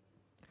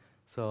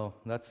 So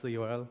that's the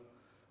URL.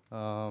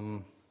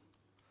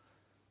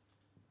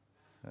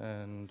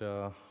 And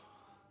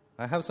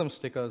I have some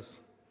stickers.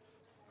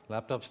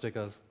 laptop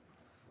stickers.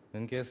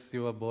 In case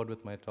you were bored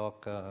with my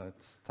talk,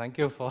 thank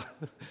you for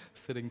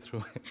sitting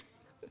through it.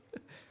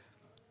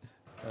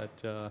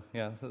 But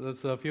yeah,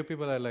 there's a few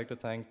people I'd like to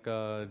thank,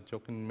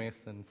 Jochen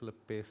Mace and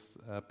Philip Pace,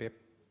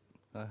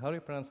 how do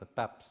you pronounce it?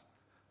 Paps,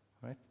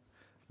 right?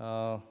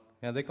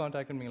 Yeah, they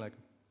contacted me like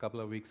a couple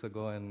of weeks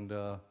ago and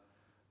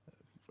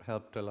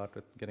helped a lot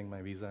with getting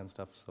my visa and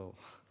stuff, so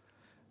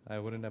I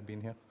wouldn't have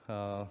been here.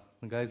 The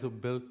guys who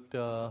built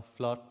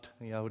Flot,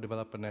 who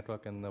developed a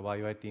network, and the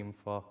YUI team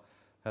for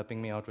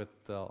helping me out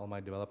with all my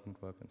development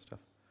work and stuff.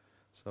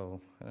 So,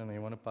 I don't know,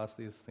 you want to pass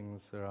these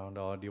things around,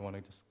 or do you want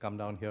to just come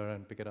down here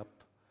and pick it up?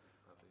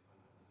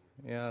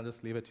 Yeah, I'll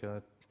just leave it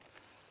here.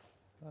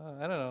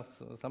 I don't know,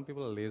 some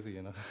people are lazy,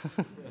 you know.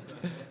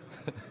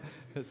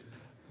 It's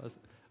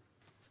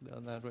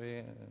down that way,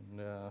 and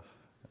I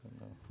don't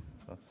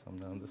know, some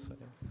down this way.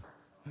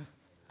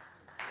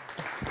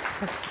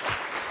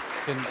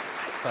 Can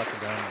pass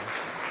it down there.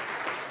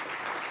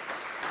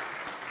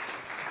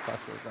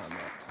 Pass it down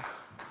there.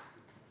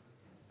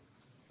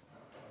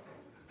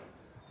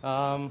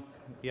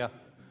 Yeah.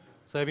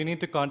 So if you need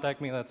to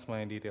contact me, that's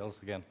my details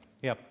again.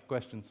 Yeah,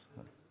 questions?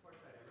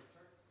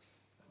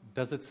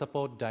 Does it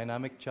support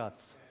dynamic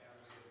charts?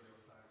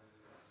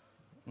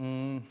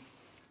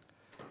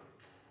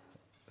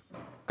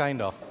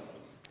 Kind of.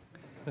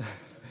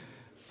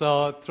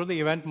 So through the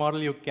event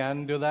model, you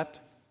can do that.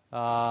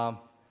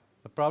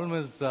 The problem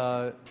is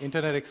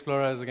Internet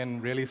Explorer is,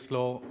 again, really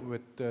slow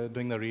with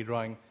doing the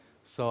redrawing.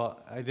 So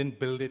I didn't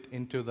build it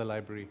into the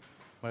library.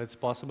 But it's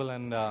possible,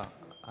 and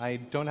I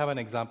don't have an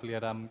example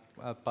yet. I'll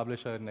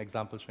publish an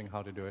example showing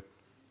how to do it.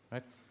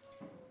 Right?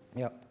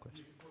 Yeah.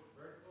 Question.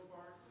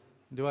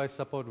 Do I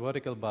support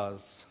vertical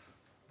bars?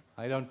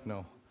 I don't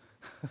know.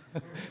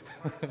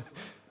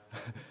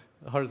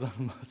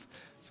 Horizontal bars.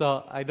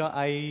 So I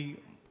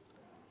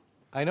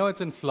know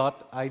it's in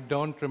Flot. I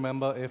don't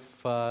remember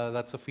if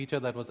that's a feature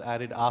that was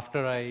added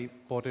after I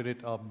ported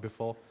it or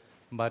before.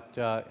 But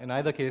in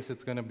either case,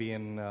 it's going to be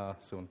in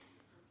soon.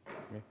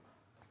 Okay.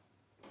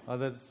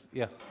 Others,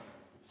 yeah. Are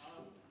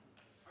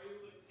you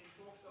in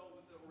talks though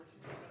with the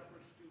original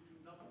developers to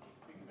not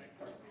keep big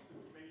vectors?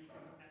 Maybe you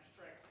can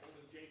abstract all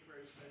the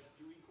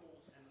jQuery/YUI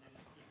calls and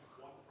just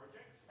one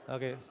project?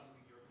 Okay.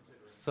 Something you're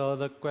considering? So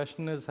the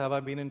question is, have I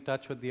been in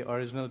touch with the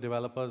original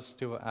developers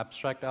to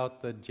abstract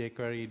out the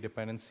jQuery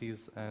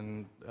dependencies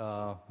and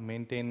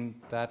maintain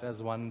that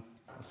as one,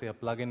 say, a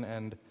plugin,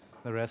 and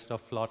the rest of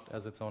Flot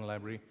as its own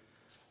library?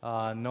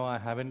 No, I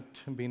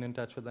haven't been in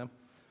touch with them.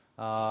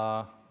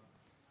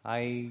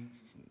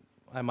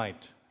 I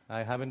might.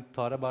 I haven't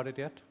thought about it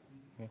yet.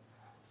 Okay.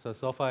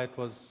 So far it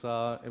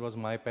was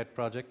my pet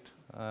project,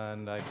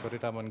 and I put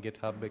it up on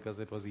GitHub because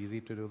it was easy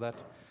to do that.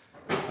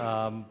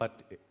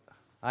 But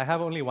I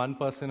have only one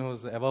person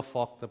who's ever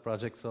forked the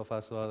project so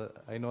far, so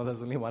I know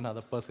there's only one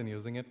other person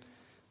using it.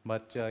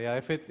 But yeah,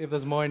 if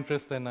there's more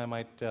interest, then I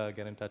might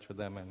get in touch with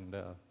them and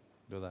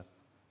do that.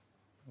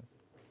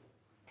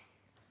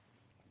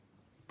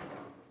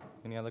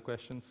 Any other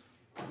questions?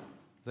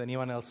 Does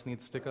anyone else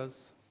need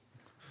stickers?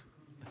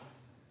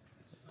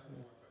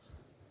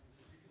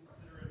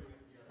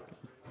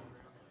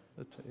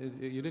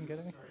 You didn't get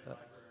any?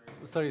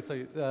 Sorry,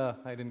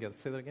 I didn't get it.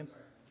 Say that again.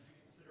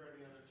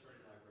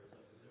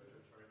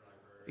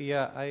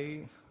 Yeah,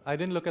 I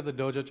didn't look at the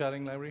Dojo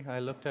charting library. I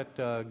looked at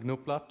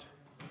GNUplot.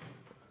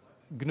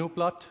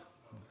 GNUplot.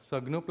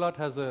 So GNUplot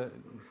has a.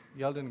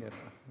 Y'all didn't get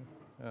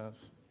it.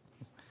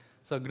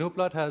 So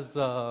GNUplot has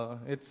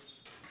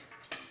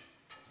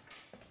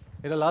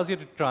it allows you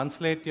to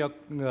translate your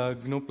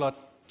GNUplot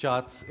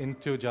charts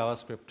into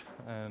JavaScript,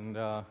 and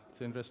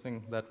it's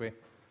interesting that way.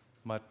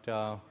 But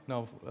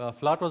no,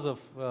 Flot was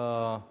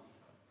the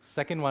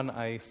second one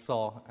I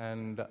saw,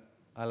 and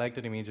I liked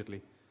it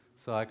immediately.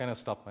 So I kind of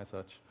stopped my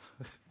search.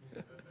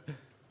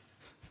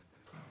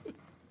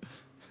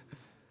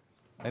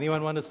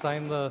 Anyone want to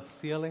sign the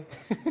CLA?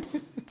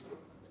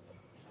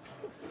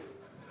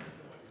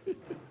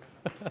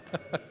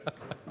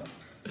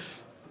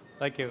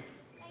 Thank you.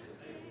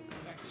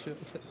 Sure.